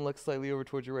 Even look slightly over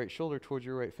towards your right shoulder, towards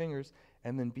your right fingers.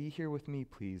 And then be here with me,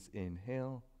 please.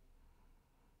 Inhale.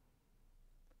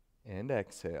 And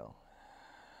exhale.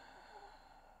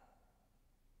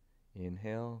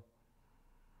 Inhale.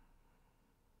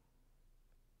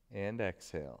 And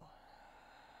exhale.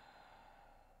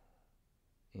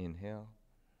 Inhale.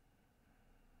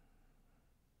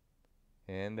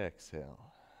 And exhale.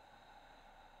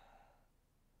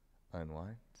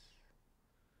 Unwind.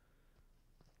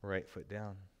 Right foot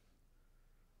down.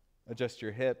 Adjust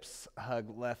your hips.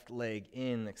 Hug left leg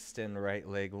in. Extend right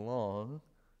leg long.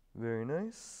 Very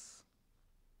nice.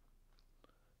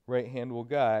 Right hand will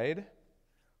guide.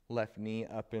 Left knee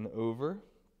up and over.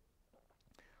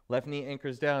 Left knee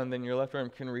anchors down, then your left arm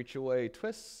can reach away.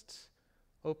 Twist,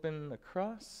 open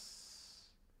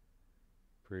across.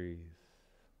 Breathe.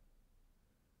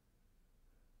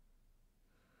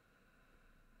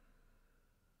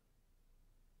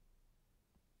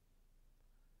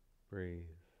 Breathe.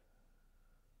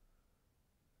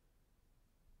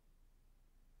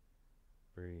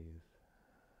 Breathe.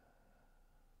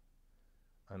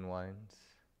 Unwind.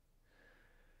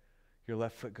 Your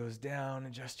left foot goes down,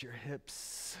 adjust your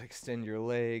hips, extend your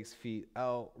legs, feet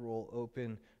out, roll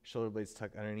open, shoulder blades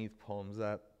tuck underneath, palms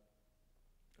up.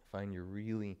 Find your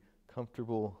really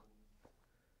comfortable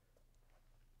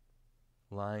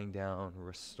lying down,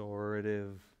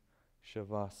 restorative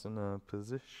Shavasana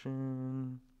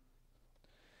position.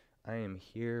 I am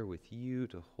here with you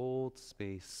to hold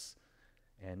space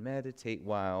and meditate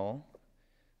while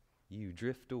you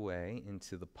drift away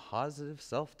into the positive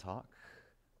self-talk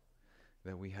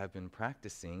that we have been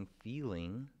practicing,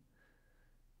 feeling,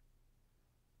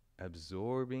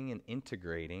 absorbing, and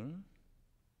integrating.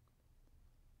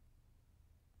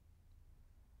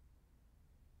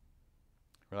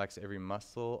 Relax every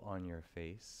muscle on your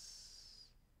face,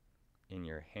 in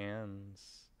your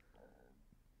hands,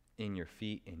 in your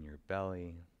feet, in your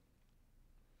belly,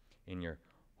 in your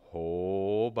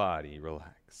whole body.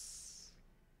 Relax.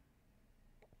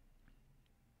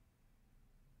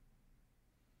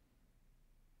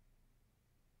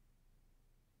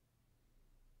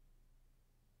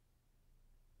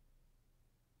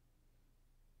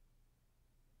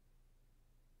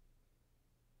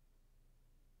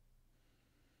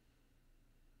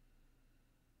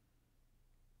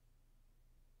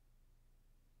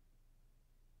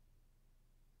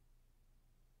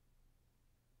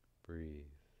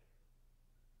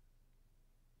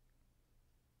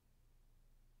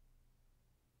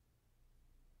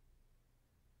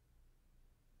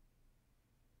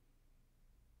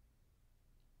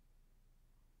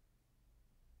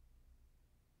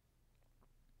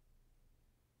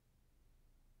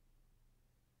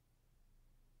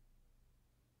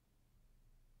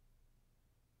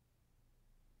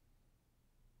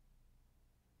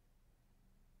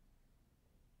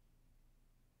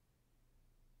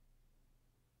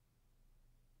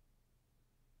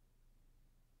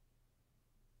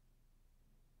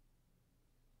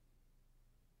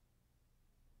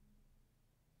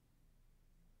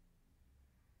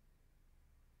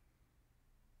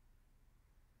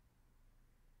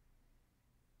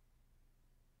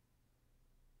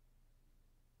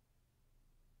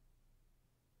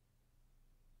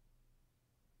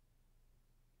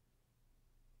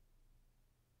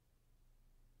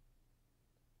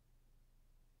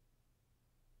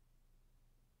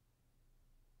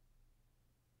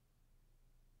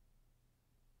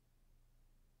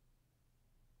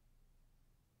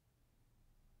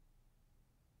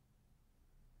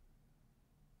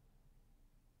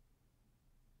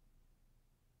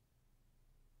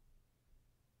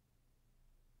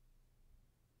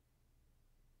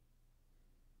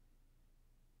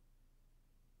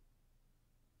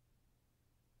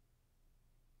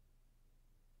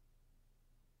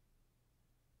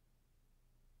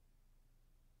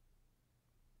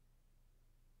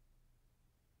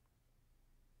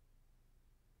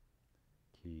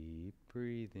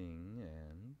 breathing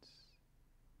and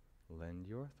lend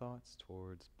your thoughts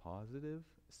towards positive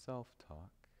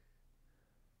self-talk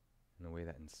in a way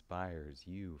that inspires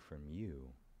you from you.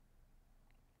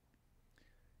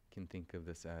 You can think of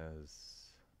this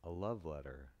as a love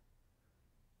letter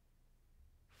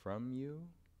from you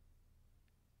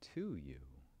to you.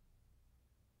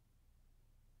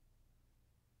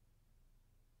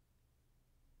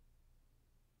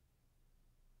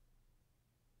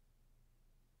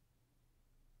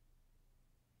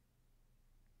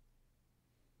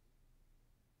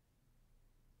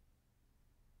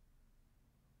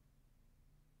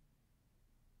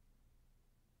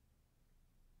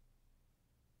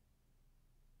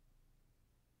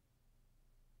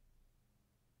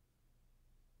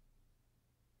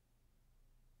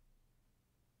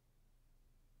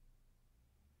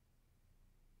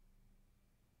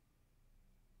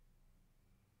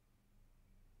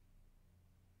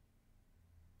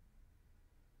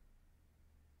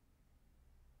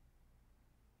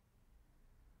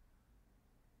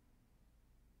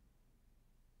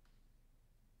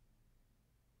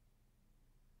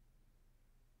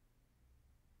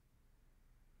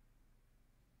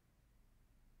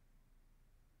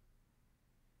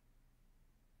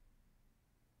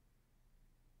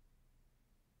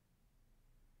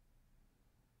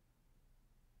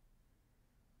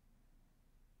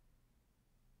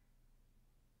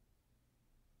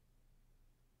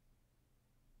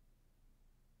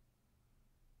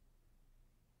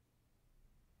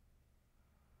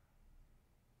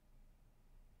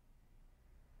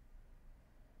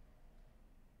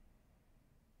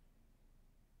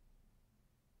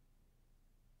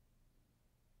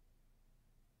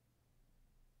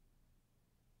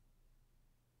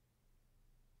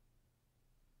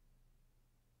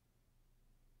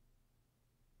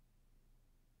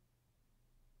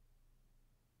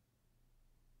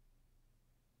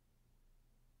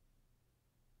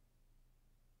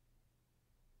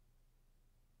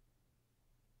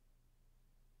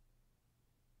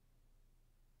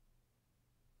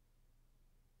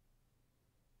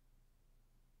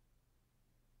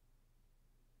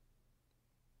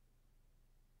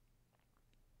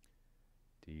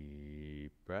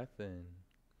 Deep breath in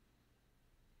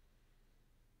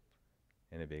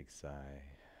and a big sigh.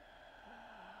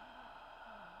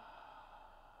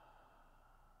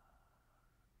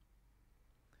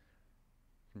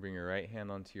 Bring your right hand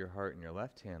onto your heart and your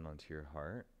left hand onto your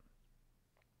heart.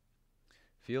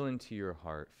 Feel into your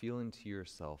heart, feel into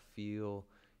yourself, feel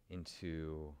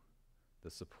into the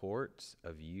support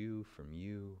of you from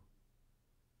you,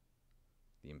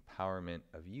 the empowerment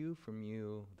of you from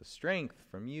you, the strength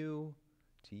from you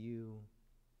to you,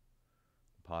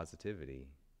 the positivity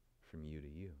from you to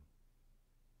you.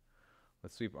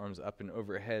 Let's sweep arms up and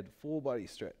overhead, full body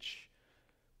stretch.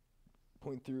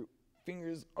 Point through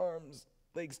fingers, arms,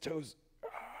 legs, toes.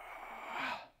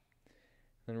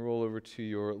 Then roll over to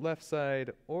your left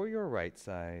side or your right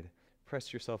side.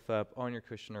 Press yourself up on your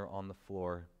cushion or on the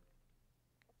floor.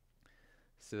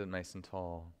 Sit up nice and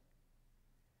tall.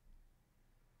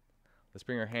 Let's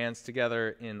bring our hands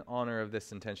together in honor of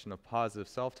this intention of positive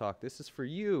self-talk. This is for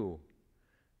you.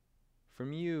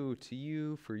 From you to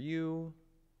you, for you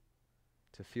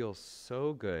to feel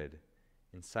so good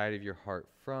inside of your heart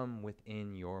from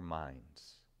within your mind.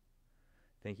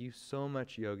 Thank you so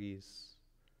much, yogis,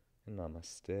 and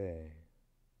namaste.